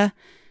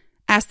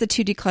 ask the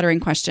 2 decluttering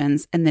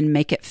questions, and then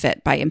make it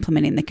fit by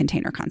implementing the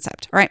container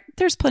concept. All right.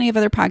 There's plenty of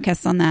other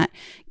podcasts on that.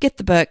 Get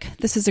the book.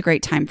 This is a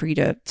great time for you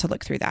to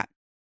look through that.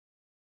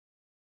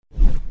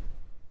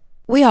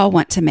 We all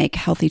want to make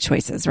healthy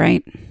choices,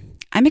 right?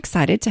 I'm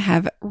excited to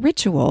have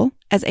Ritual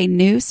as a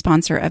new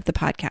sponsor of the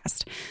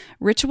podcast.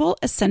 Ritual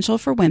Essential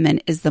for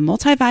Women is the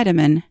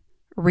multivitamin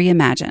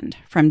reimagined.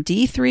 From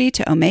D3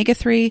 to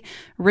omega-3,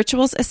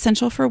 Ritual's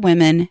Essential for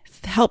Women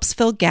helps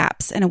fill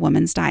gaps in a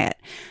woman's diet.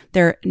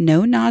 Their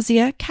no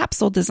nausea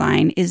capsule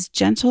design is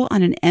gentle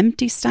on an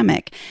empty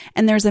stomach,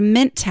 and there's a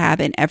mint tab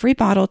in every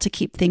bottle to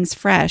keep things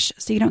fresh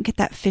so you don't get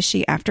that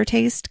fishy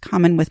aftertaste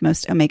common with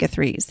most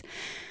omega-3s.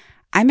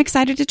 I'm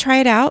excited to try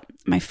it out.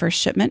 My first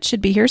shipment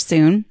should be here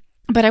soon,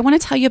 but I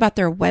want to tell you about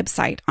their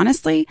website.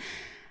 Honestly,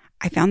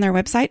 I found their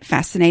website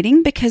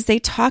fascinating because they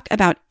talk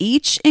about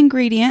each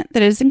ingredient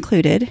that is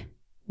included,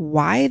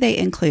 why they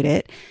include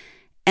it,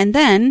 and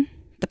then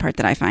the part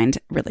that I find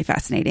really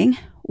fascinating,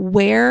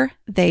 where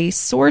they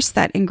source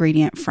that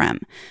ingredient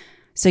from.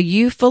 So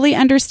you fully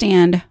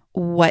understand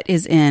what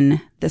is in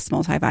this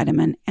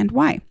multivitamin and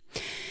why.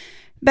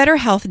 Better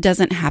health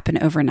doesn't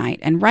happen overnight.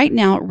 And right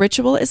now,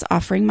 Ritual is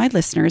offering my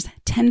listeners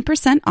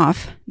 10%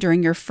 off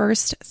during your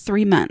first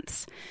 3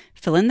 months.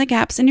 Fill in the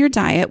gaps in your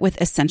diet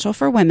with Essential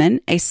for Women,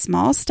 a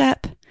small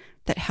step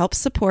that helps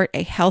support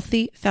a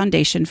healthy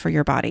foundation for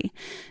your body.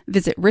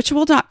 Visit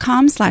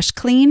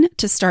ritual.com/clean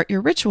to start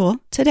your ritual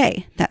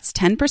today. That's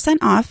 10%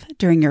 off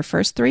during your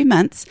first 3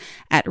 months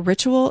at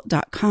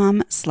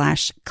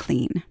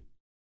ritual.com/clean.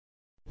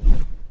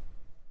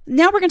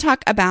 Now we're going to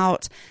talk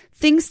about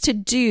things to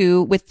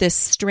do with this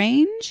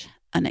strange,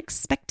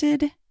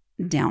 unexpected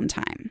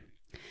downtime.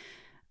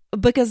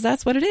 Because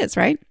that's what it is,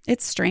 right?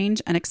 It's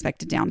strange,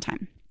 unexpected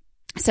downtime.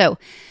 So, a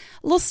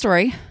little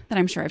story that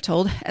I'm sure I've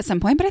told at some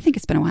point, but I think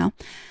it's been a while.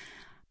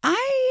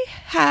 I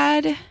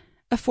had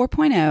a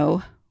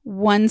 4.0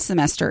 one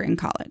semester in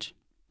college.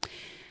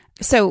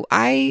 So,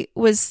 I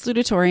was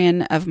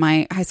salutatorian of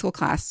my high school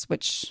class,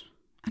 which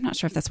I'm not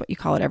sure if that's what you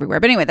call it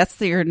everywhere. But anyway,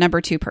 that's your number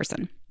 2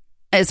 person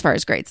as far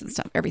as grades and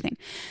stuff, everything.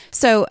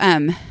 So,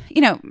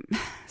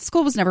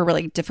 school was never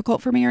really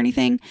difficult for me or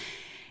anything.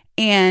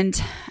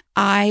 And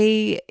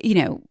I,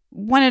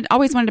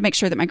 always wanted to make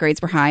sure that my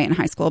grades were high in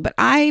high school, but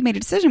I made a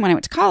decision when I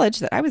went to college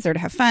that I was there to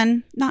have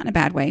fun, not in a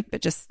bad way,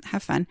 but just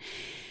have fun.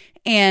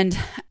 And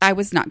I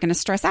was not going to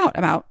stress out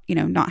about,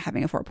 not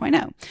having a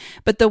 4.0.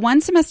 But the one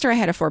semester I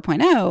had a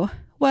 4.0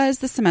 was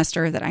the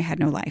semester that I had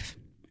no life.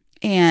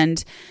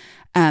 And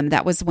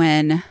that was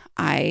when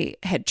I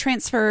had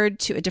transferred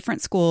to a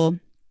different school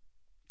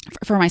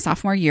for my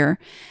sophomore year,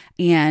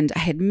 and I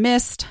had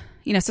missed,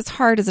 so it's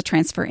hard as a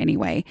transfer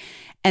anyway.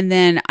 And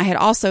then I had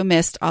also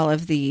missed all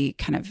of the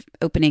kind of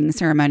opening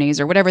ceremonies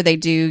or whatever they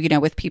do,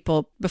 with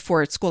people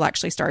before school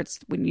actually starts,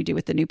 when you do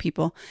with the new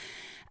people.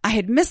 I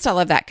had missed all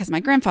of that because my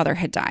grandfather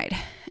had died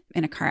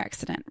in a car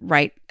accident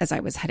right as I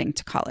was heading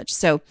to college.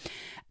 So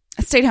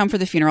I stayed home for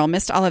the funeral,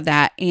 missed all of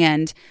that.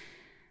 And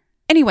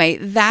anyway,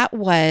 that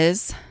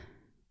was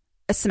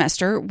a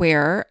semester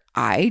where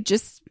I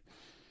just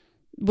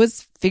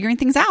was figuring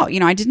things out.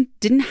 I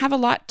didn't have a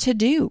lot to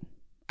do.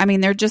 I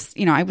mean, they're just,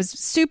 I was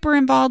super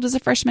involved as a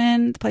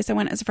freshman, the place I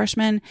went as a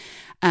freshman,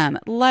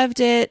 loved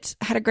it,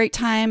 had a great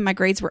time. My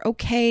grades were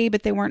okay,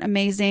 but they weren't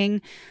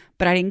amazing,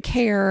 but I didn't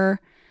care.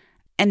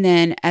 And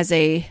then as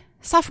a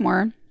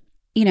sophomore,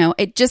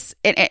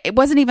 it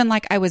wasn't even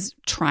like I was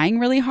trying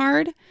really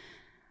hard.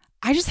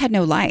 I just had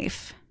no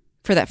life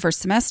for that first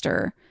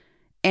semester.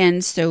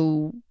 And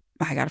so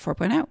I got a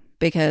 4.0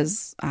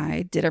 because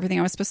I did everything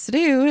I was supposed to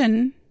do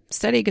and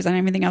study because I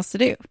didn't have anything else to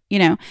do,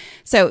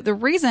 So the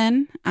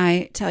reason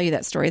I tell you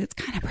that story, that's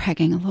kind of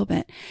bragging a little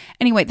bit.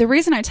 Anyway, the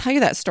reason I tell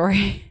you that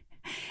story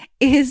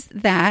is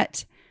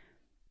that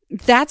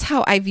that's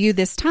how I view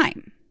this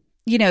time.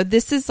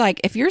 This is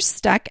like, if you're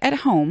stuck at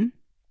home,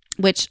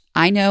 which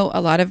I know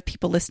a lot of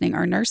people listening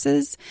are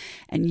nurses,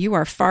 and you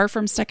are far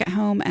from stuck at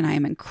home, and I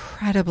am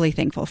incredibly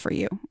thankful for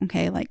you.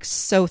 Okay. Like,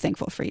 so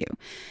thankful for you.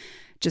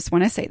 Just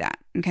want to say that.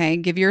 Okay.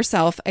 Give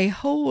yourself a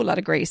whole lot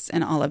of grace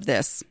in all of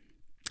this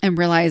and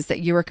realize that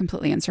you are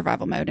completely in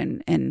survival mode,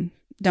 and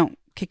don't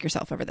kick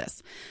yourself over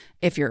this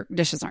if your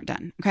dishes aren't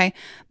done. Okay.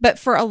 But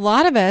for a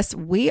lot of us,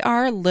 we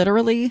are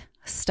literally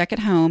stuck at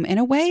home in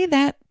a way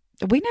that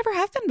we never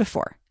have been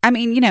before. I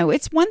mean,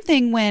 it's one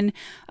thing when,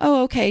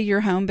 oh, okay,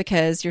 you're home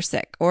because you're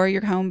sick, or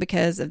you're home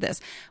because of this.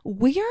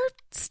 We are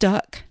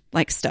stuck.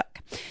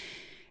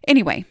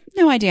 Anyway,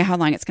 no idea how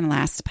long it's going to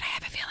last, but I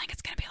have a feeling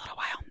it's going to be a little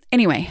while.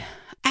 Anyway,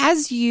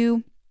 as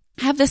you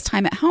have this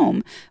time at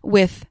home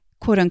with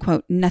quote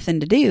unquote nothing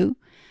to do,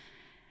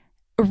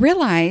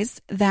 realize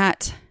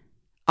that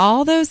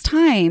all those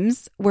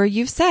times where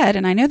you've said,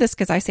 and I know this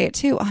because I say it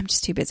too, oh, I'm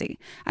just too busy.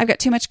 I've got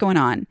too much going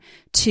on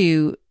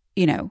to,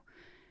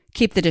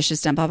 keep the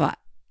dishes done, blah, blah.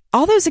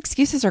 All those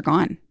excuses are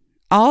gone.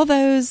 All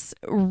those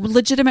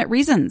legitimate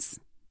reasons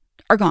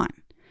are gone.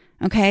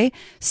 Okay.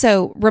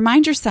 So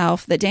remind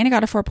yourself that Dana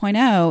got a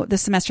 4.0 the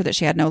semester that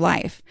she had no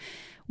life,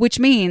 which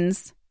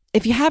means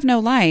if you have no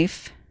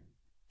life,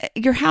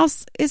 your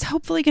house is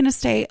hopefully going to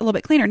stay a little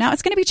bit cleaner. Now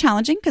it's going to be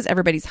challenging because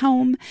everybody's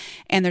home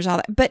and there's all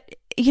that, but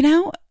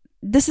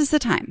this is the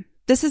time.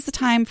 This is the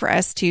time for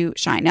us to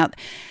shine. Now,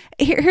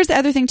 here's the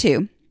other thing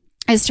too,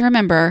 is to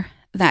remember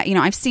that,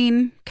 I've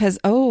seen, because,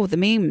 the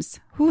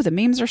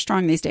memes are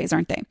strong these days,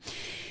 aren't they?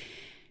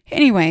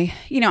 Anyway,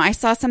 I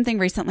saw something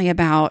recently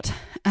about,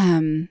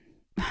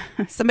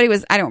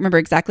 somebody I don't remember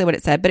exactly what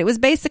it said, but it was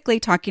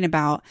basically talking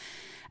about,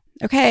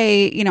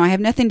 okay, I have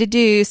nothing to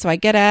do. So I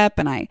get up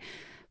and I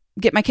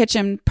get my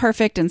kitchen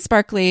perfect and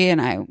sparkly,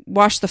 and I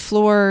wash the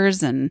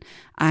floors, and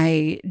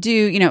I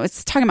do,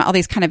 it's talking about all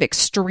these kind of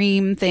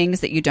extreme things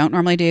that you don't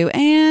normally do.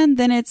 And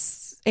then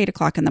it's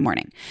 8:00 in the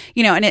morning,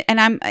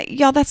 and I'm,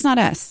 y'all, that's not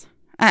us.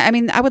 I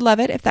mean, I would love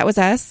it if that was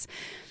us,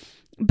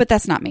 but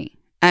that's not me.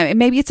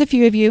 Maybe it's a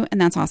few of you,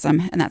 and that's awesome.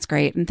 And that's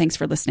great. And thanks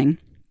for listening,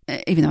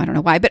 even though I don't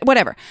know why, but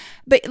whatever.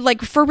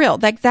 But for real,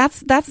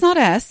 that's not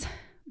us,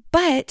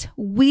 but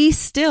we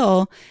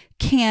still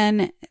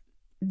can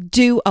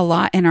do a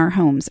lot in our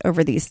homes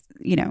over these,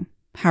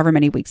 however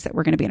many weeks that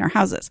we're going to be in our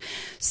houses.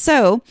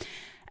 So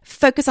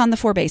focus on the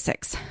 4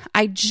 basics.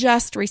 I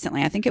just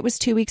recently, I think it was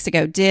 2 weeks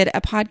ago, did a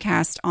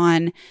podcast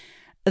on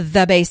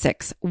the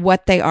basics,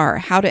 what they are,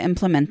 how to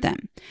implement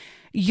them.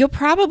 You'll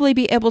probably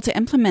be able to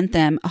implement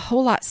them a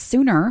whole lot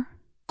sooner,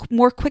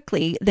 more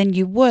quickly than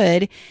you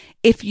would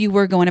if you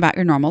were going about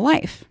your normal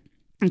life.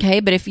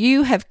 Okay. But if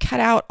you have cut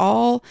out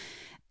all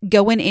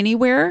going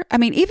anywhere, I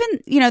mean,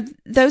 even,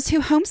 those who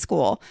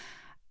homeschool,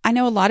 I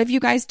know a lot of you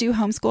guys do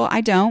homeschool.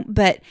 I don't,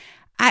 but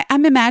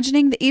I'm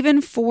imagining that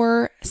even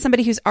for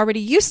somebody who's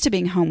already used to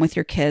being home with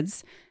your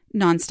kids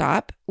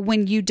nonstop,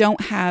 when you don't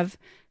have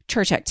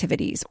church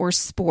activities or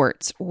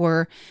sports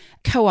or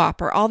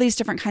co-op or all these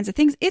different kinds of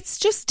things, it's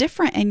just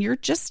different, and you're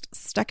just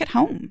stuck at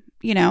home.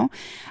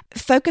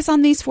 Focus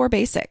on these 4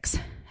 basics.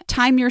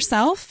 Time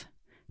yourself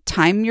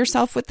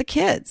with the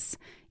kids.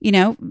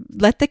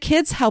 Let the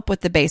kids help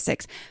with the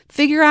basics.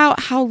 Figure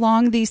out how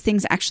long these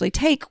things actually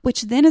take,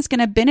 which then is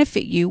going to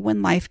benefit you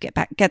when life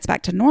gets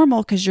back to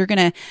normal, because you're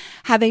going to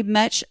have a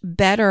much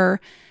better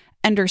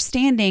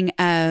understanding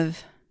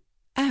of,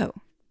 oh,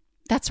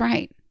 that's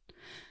right.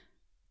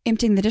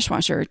 Emptying the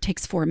dishwasher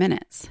takes 4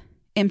 minutes.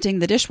 Emptying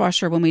the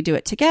dishwasher when we do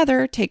it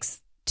together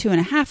takes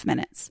 2.5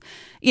 minutes.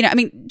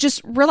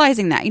 Just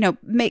realizing that,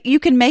 you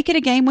can make it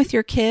a game with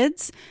your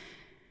kids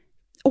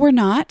or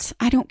not.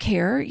 I don't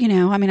care.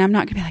 I'm not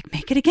going to be like,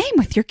 make it a game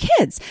with your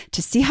kids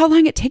to see how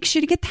long it takes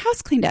you to get the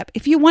house cleaned up.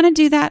 If you want to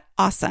do that,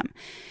 awesome.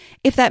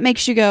 If that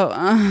makes you go,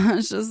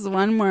 it's just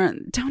one more,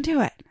 don't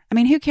do it.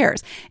 Who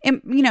cares?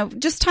 And,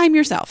 just time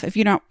yourself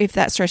if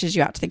that stresses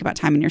you out to think about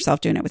timing yourself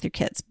doing it with your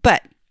kids.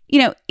 But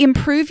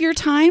improve your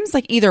times,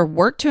 like either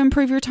work to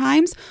improve your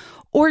times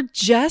or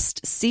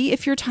just see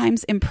if your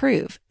times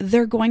improve.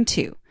 They're going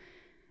to.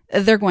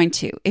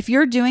 If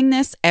you're doing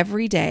this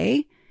every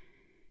day,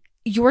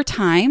 your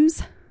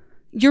times,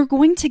 you're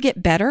going to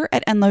get better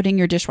at unloading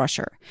your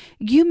dishwasher.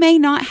 You may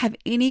not have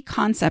any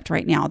concept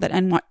right now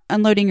that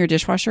unloading your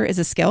dishwasher is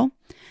a skill.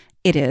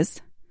 It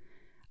is.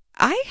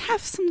 I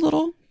have some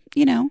little,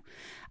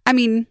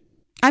 I'm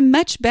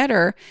much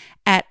better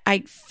at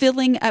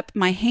filling up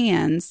my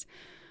hands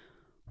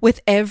with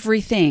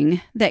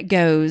everything that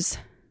goes,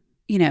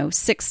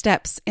 6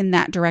 steps in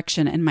that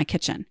direction in my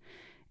kitchen,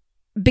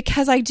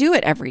 because I do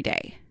it every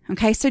day.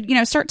 Okay. So,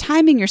 start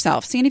timing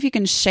yourself, seeing if you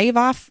can shave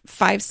off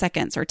 5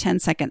 seconds or 10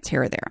 seconds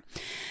here or there.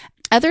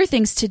 Other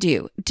things to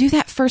do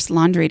that first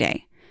laundry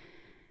day.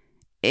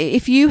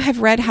 If you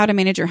have read How to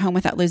Manage Your Home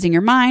Without Losing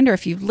Your Mind, or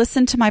if you've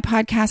listened to my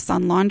podcasts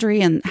on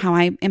laundry and how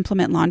I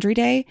implement laundry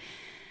day,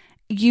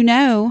 you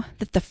know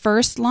that the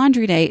first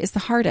laundry day is the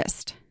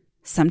hardest.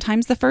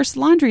 Sometimes the first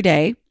laundry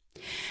day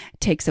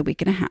takes a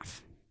week and a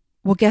half.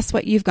 Well, guess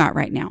what you've got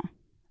right now?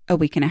 A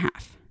week and a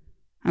half.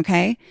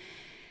 Okay.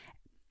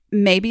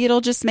 Maybe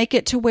it'll just make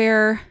it to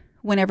where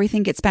when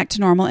everything gets back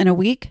to normal in a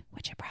week,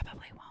 which it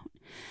probably won't,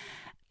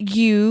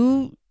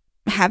 you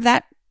have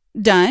that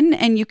done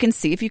and you can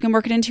see if you can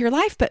work it into your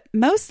life. But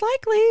most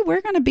likely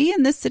we're going to be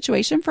in this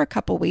situation for a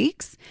couple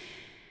weeks.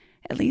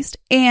 at least.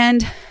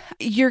 And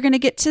you're going to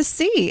get to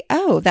see,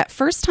 oh, that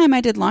first time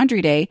I did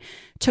laundry day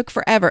took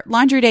forever.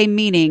 Laundry day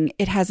meaning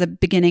it has a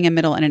beginning, a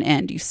middle, and an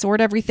end. You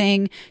sort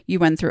everything. You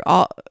run through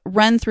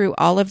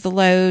all of the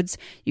loads.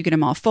 You get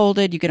them all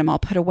folded. You get them all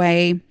put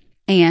away.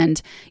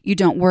 And you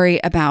don't worry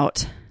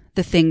about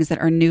the things that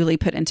are newly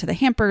put into the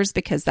hampers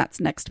because that's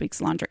next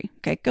week's laundry.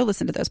 Okay, go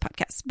listen to those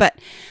podcasts,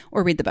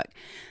 or read the book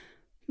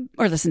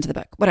or listen to the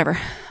book, whatever.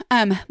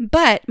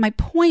 But my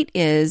point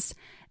is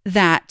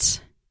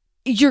that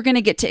you're going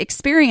to get to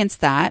experience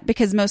that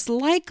because most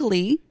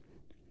likely,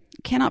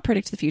 cannot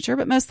predict the future,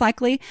 but most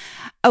likely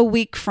a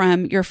week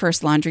from your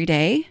first laundry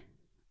day,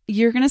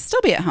 you're going to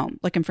still be at home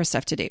looking for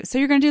stuff to do. So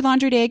you're going to do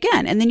laundry day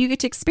again. And then you get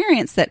to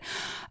experience that,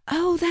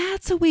 oh,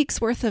 that's a week's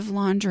worth of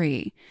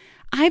laundry.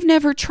 I've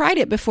never tried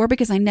it before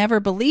because I never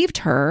believed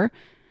her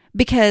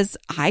because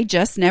I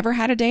just never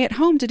had a day at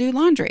home to do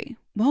laundry.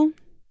 Well,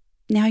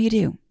 now you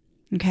do.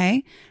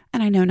 Okay.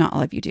 And I know not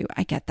all of you do.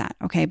 I get that.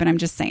 Okay. But I'm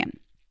just saying,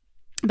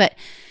 but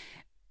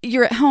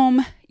you're at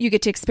home, you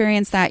get to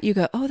experience that. You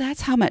go, oh,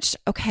 that's how much.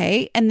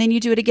 Okay. And then you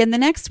do it again the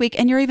next week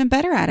and you're even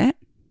better at it.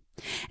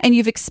 And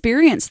you've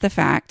experienced the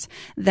fact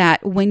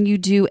that when you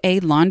do a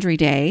laundry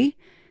day,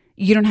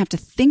 you don't have to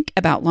think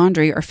about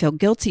laundry or feel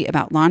guilty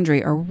about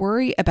laundry or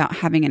worry about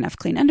having enough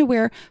clean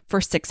underwear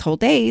for 6 whole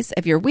days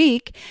of your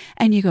week.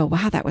 And you go,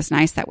 wow, that was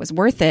nice. That was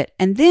worth it.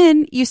 And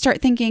then you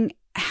start thinking,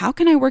 how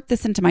can I work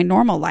this into my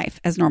normal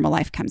life as normal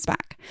life comes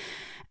back?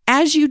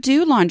 As you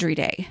do laundry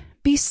day,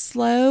 be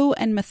slow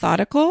and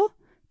methodical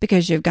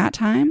because you've got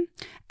time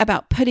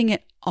about putting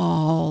it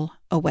all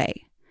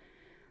away.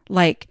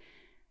 Like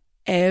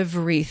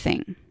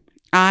everything.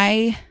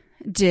 I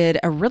did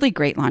a really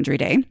great laundry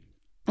day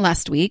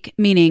last week,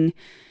 meaning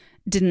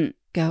didn't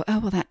go, oh,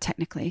 well, that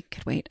technically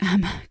could wait.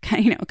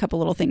 A couple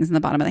little things in the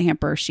bottom of the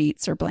hamper,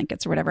 sheets or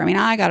blankets or whatever. I mean,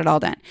 I got it all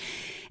done.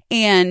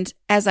 And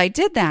as I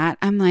did that,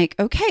 I'm like,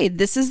 okay,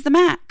 this is the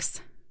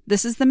max.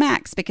 This is the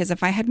max because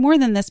if I had more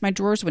than this, my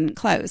drawers wouldn't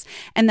close.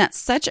 And that's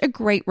such a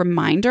great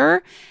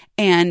reminder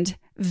and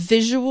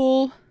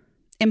visual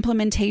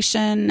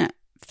implementation,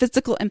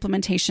 physical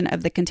implementation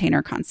of the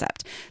container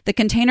concept. The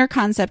container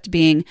concept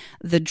being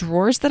the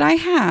drawers that I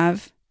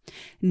have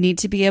need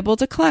to be able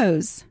to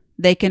close.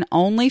 They can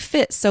only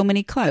fit so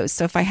many clothes.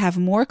 So if I have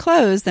more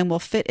clothes than will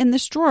fit in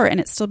this drawer and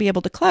it still be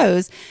able to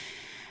close,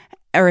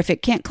 or if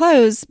it can't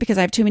close because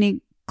I have too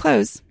many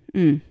clothes,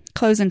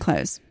 close and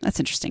close. That's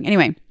interesting.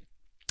 Anyway,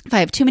 if I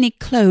have too many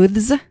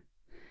clothes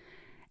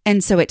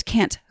and so it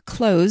can't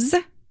close,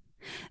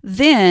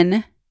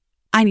 then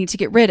I need to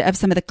get rid of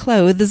some of the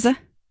clothes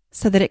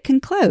so that it can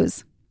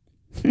close.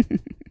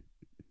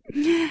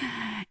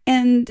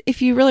 And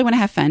if you really want to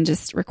have fun,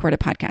 just record a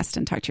podcast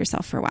and talk to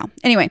yourself for a while.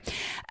 Anyway,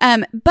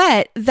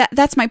 but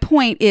that's my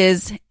point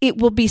is it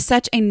will be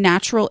such a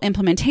natural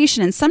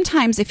implementation. And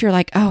sometimes if you're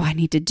like, oh, I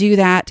need to do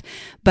that,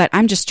 but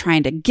I'm just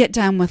trying to get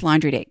done with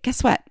laundry day.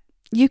 Guess what?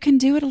 You can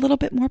do it a little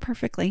bit more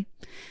perfectly.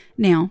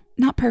 Now,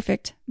 not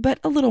perfect, but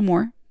a little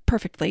more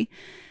perfectly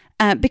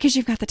because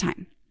you've got the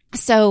time.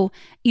 So,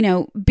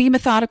 be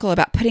methodical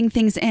about putting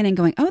things in and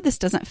going, oh, this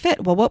doesn't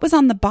fit. Well, what was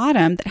on the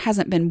bottom that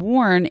hasn't been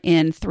worn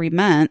in 3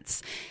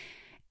 months,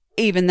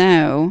 even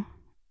though,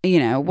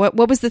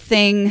 what was the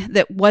thing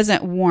that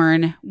wasn't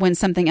worn when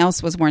something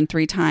else was worn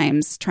 3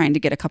 times, trying to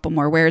get a couple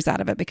more wears out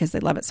of it because they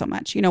love it so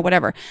much,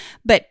 whatever.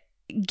 But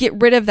get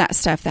rid of that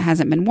stuff that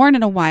hasn't been worn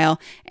in a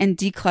while and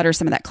declutter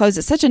some of that clothes.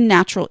 It's such a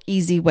natural,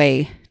 easy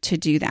way to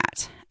do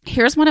that.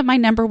 Here's one of my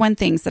number one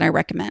things that I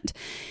recommend.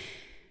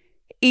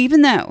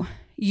 Even though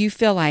you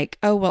feel like,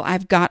 oh, well,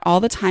 I've got all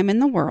the time in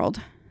the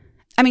world.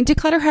 I mean,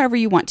 declutter however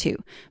you want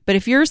to. But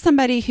if you're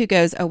somebody who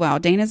goes, oh, wow,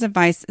 Dana's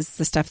advice is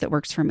the stuff that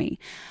works for me,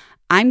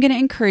 I'm going to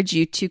encourage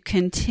you to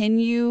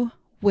continue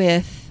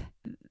with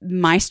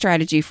my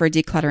strategy for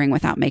decluttering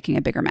without making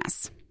a bigger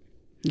mess.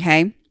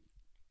 Okay?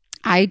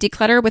 I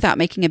declutter without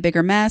making a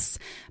bigger mess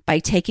by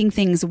taking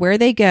things where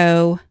they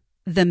go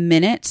the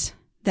minute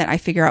that I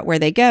figure out where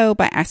they go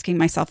by asking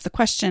myself the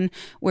question,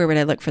 where would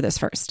I look for this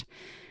first?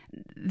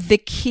 The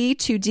key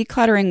to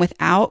decluttering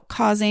without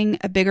causing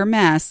a bigger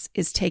mess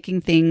is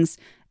taking things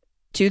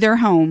to their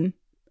home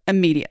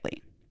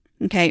immediately.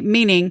 Okay.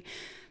 Meaning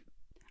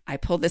I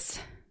pull this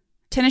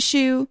tennis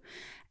shoe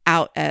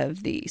out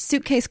of the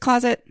suitcase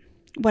closet,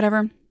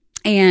 whatever.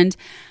 And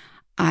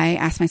I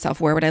ask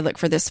myself, where would I look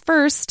for this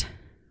first?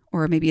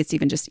 Or maybe it's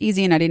even just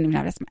easy and I didn't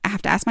even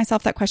have to ask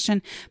myself that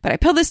question. But I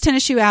pull this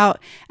tennis shoe out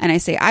and I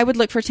say, I would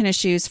look for tennis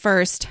shoes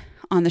first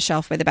on the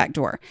shelf by the back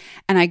door.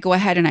 And I go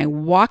ahead and I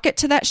walk it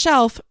to that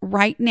shelf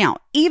right now,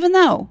 even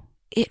though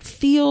it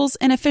feels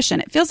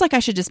inefficient. It feels like I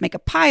should just make a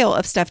pile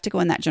of stuff to go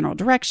in that general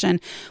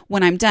direction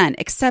when I'm done,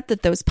 except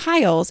that those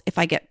piles, if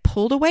I get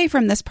pulled away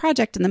from this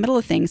project in the middle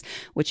of things,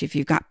 which if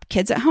you've got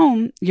kids at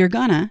home, you're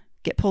gonna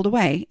get pulled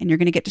away and you're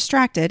going to get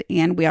distracted.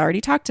 And we already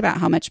talked about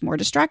how much more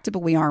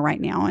distractible we are right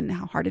now and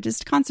how hard it is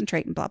to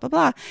concentrate and blah, blah,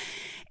 blah.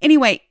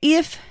 Anyway,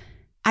 if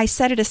I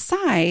set it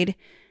aside,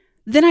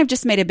 then I've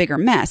just made a bigger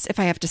mess if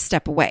I have to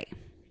step away.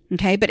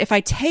 Okay. But if I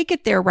take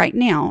it there right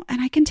now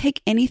and I can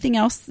take anything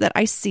else that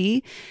I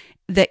see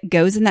that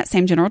goes in that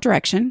same general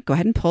direction, go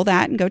ahead and pull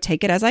that and go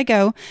take it as I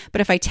go.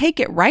 But if I take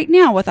it right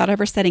now without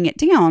ever setting it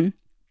down,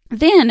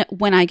 then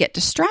when I get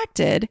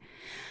distracted,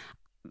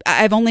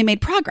 I've only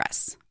made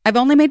progress. I've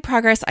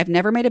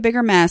never made a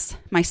bigger mess.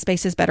 My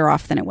space is better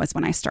off than it was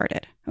when I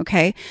started.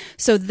 Okay.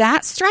 So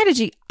that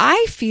strategy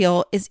I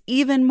feel is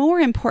even more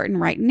important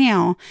right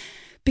now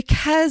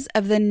because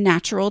of the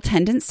natural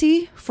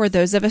tendency for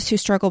those of us who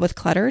struggle with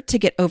clutter to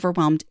get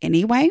overwhelmed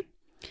anyway.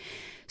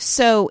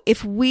 So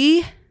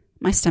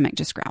my stomach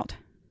just growled.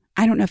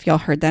 I don't know if y'all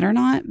heard that or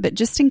not, but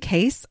just in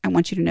case, I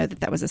want you to know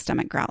that that was a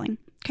stomach growling.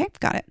 Okay.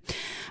 Got it.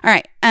 All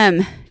right.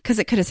 Cause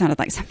it could have sounded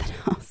like something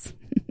else.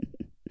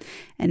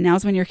 And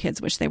now's when your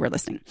kids wish they were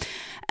listening.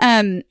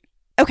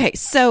 Okay,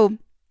 so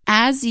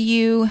as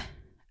you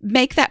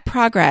make that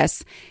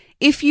progress,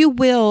 if you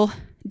will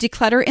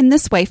declutter in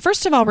this way,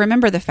 first of all,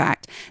 remember the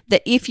fact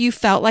that if you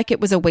felt like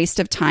it was a waste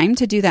of time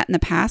to do that in the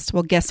past,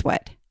 well, guess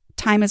what?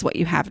 Time is what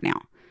you have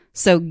now.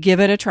 So give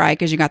it a try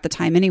because you got the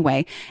time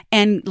anyway,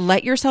 and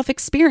let yourself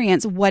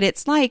experience what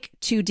it's like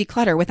to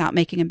declutter without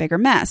making a bigger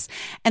mess.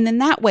 And then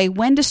that way,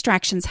 when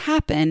distractions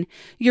happen,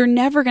 you're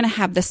never going to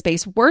have the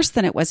space worse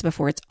than it was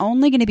before. It's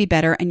only going to be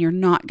better, and you're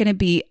not going to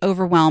be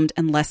overwhelmed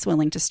and less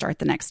willing to start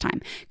the next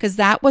time. Because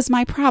that was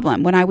my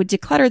problem. When I would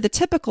declutter the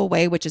typical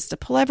way, which is to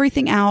pull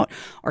everything out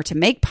or to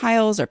make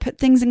piles or put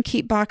things in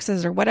keep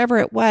boxes or whatever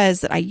it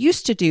was that I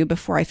used to do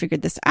before I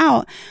figured this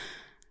out,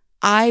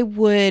 I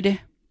would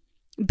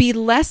be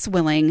less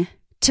willing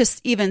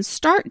to even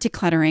start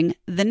decluttering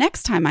the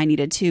next time I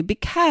needed to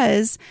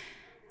because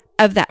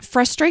of that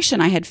frustration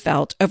I had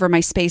felt over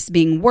my space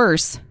being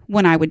worse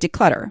when I would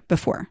declutter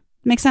before.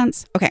 Make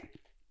sense? Okay.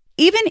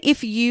 Even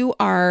if you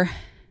are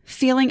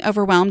feeling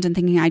overwhelmed and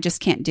thinking, I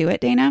just can't do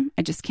it, Dana.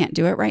 I just can't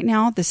do it right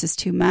now. This is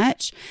too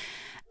much.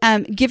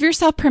 Give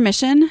yourself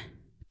permission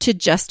to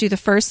just do the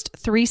first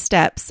 3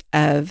 steps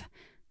of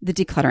the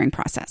decluttering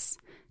process.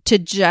 To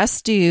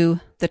just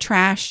do the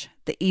trash,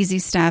 the easy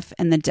stuff,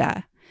 and the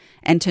duh.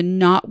 And to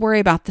not worry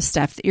about the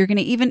stuff that you're going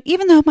to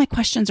even though my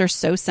questions are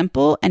so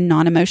simple and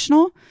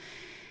non-emotional,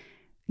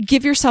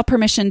 give yourself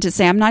permission to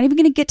say, I'm not even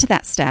going to get to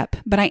that step,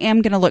 but I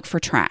am going to look for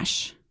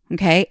trash.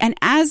 Okay.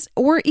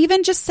 Or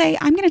even just say,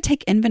 I'm going to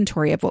take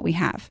inventory of what we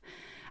have.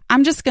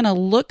 I'm just going to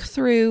look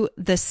through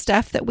the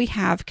stuff that we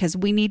have because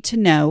we need to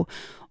know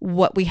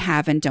what we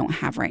have and don't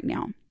have right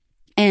now.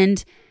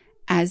 And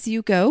as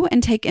you go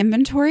and take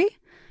inventory,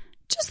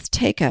 just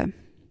take a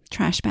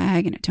trash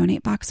bag and a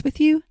donate box with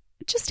you,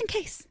 just in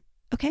case.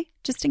 Okay?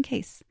 Just in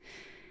case.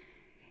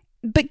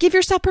 But give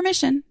yourself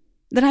permission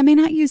that I may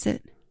not use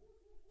it.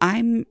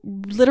 I'm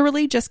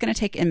literally just going to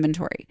take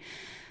inventory.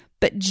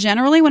 But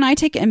generally, when I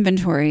take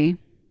inventory,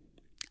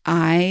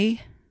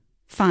 I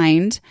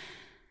find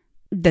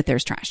that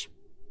there's trash.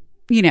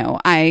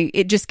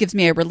 It just gives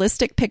me a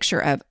realistic picture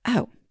of,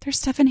 oh, there's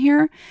stuff in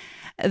here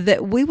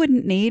that we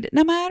wouldn't need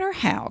no matter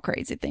how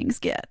crazy things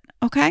get.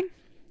 Okay?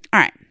 All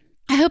right.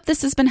 I hope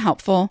this has been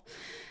helpful.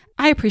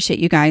 I appreciate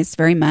you guys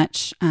very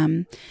much.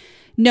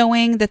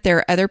 Knowing that there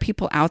are other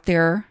people out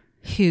there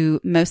who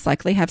most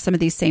likely have some of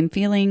these same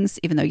feelings,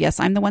 even though, yes,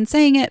 I'm the one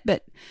saying it,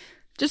 but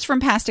just from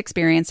past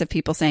experience of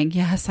people saying,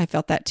 yes, I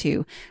felt that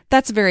too.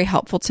 That's very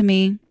helpful to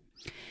me.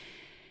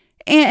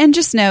 And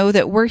just know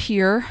that we're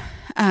here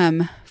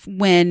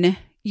when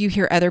you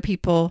hear other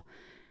people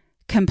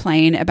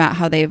complain about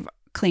how they've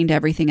cleaned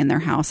everything in their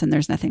house and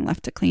there's nothing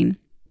left to clean.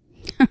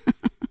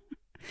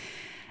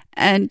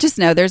 And just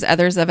know there's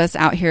others of us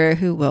out here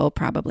who will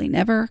probably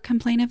never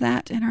complain of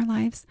that in our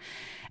lives.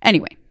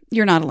 Anyway,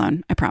 you're not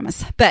alone, I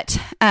promise. But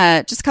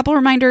just a couple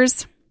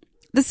reminders.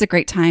 This is a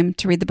great time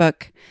to read the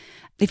book.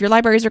 If your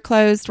libraries are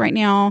closed right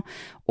now,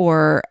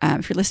 or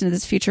if you're listening to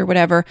this future,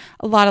 whatever,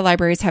 a lot of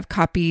libraries have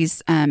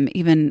copies.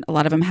 Even a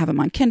lot of them have them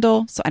on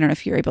Kindle. So I don't know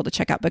if you're able to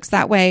check out books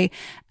that way,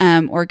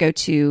 or go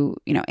to,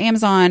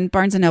 Amazon,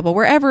 Barnes & Noble,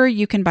 wherever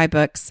you can buy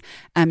books.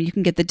 You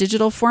can get the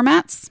digital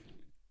formats,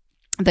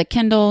 the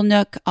Kindle,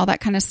 Nook, all that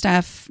kind of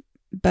stuff.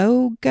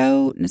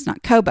 BoGo? It's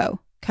not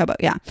Kobo. Kobo,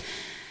 yeah.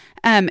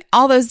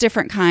 All those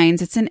different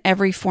kinds. It's in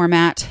every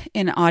format,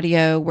 in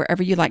audio,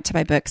 wherever you like to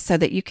buy books, so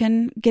that you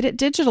can get it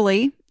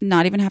digitally,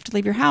 not even have to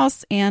leave your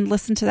house, and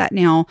listen to that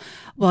now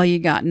while you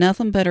got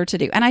nothing better to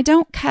do. And I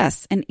don't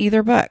cuss in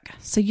either book,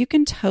 so you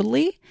can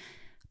totally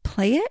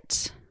play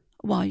it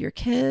while your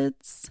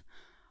kids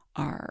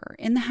are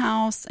in the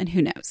house, and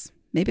who knows,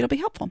 maybe it'll be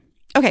helpful.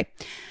 Okay,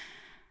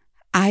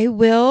 I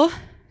will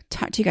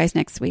talk to you guys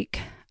next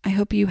week. I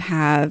hope you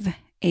have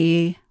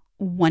a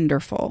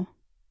wonderful,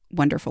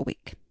 wonderful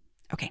week.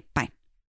 Okay, bye.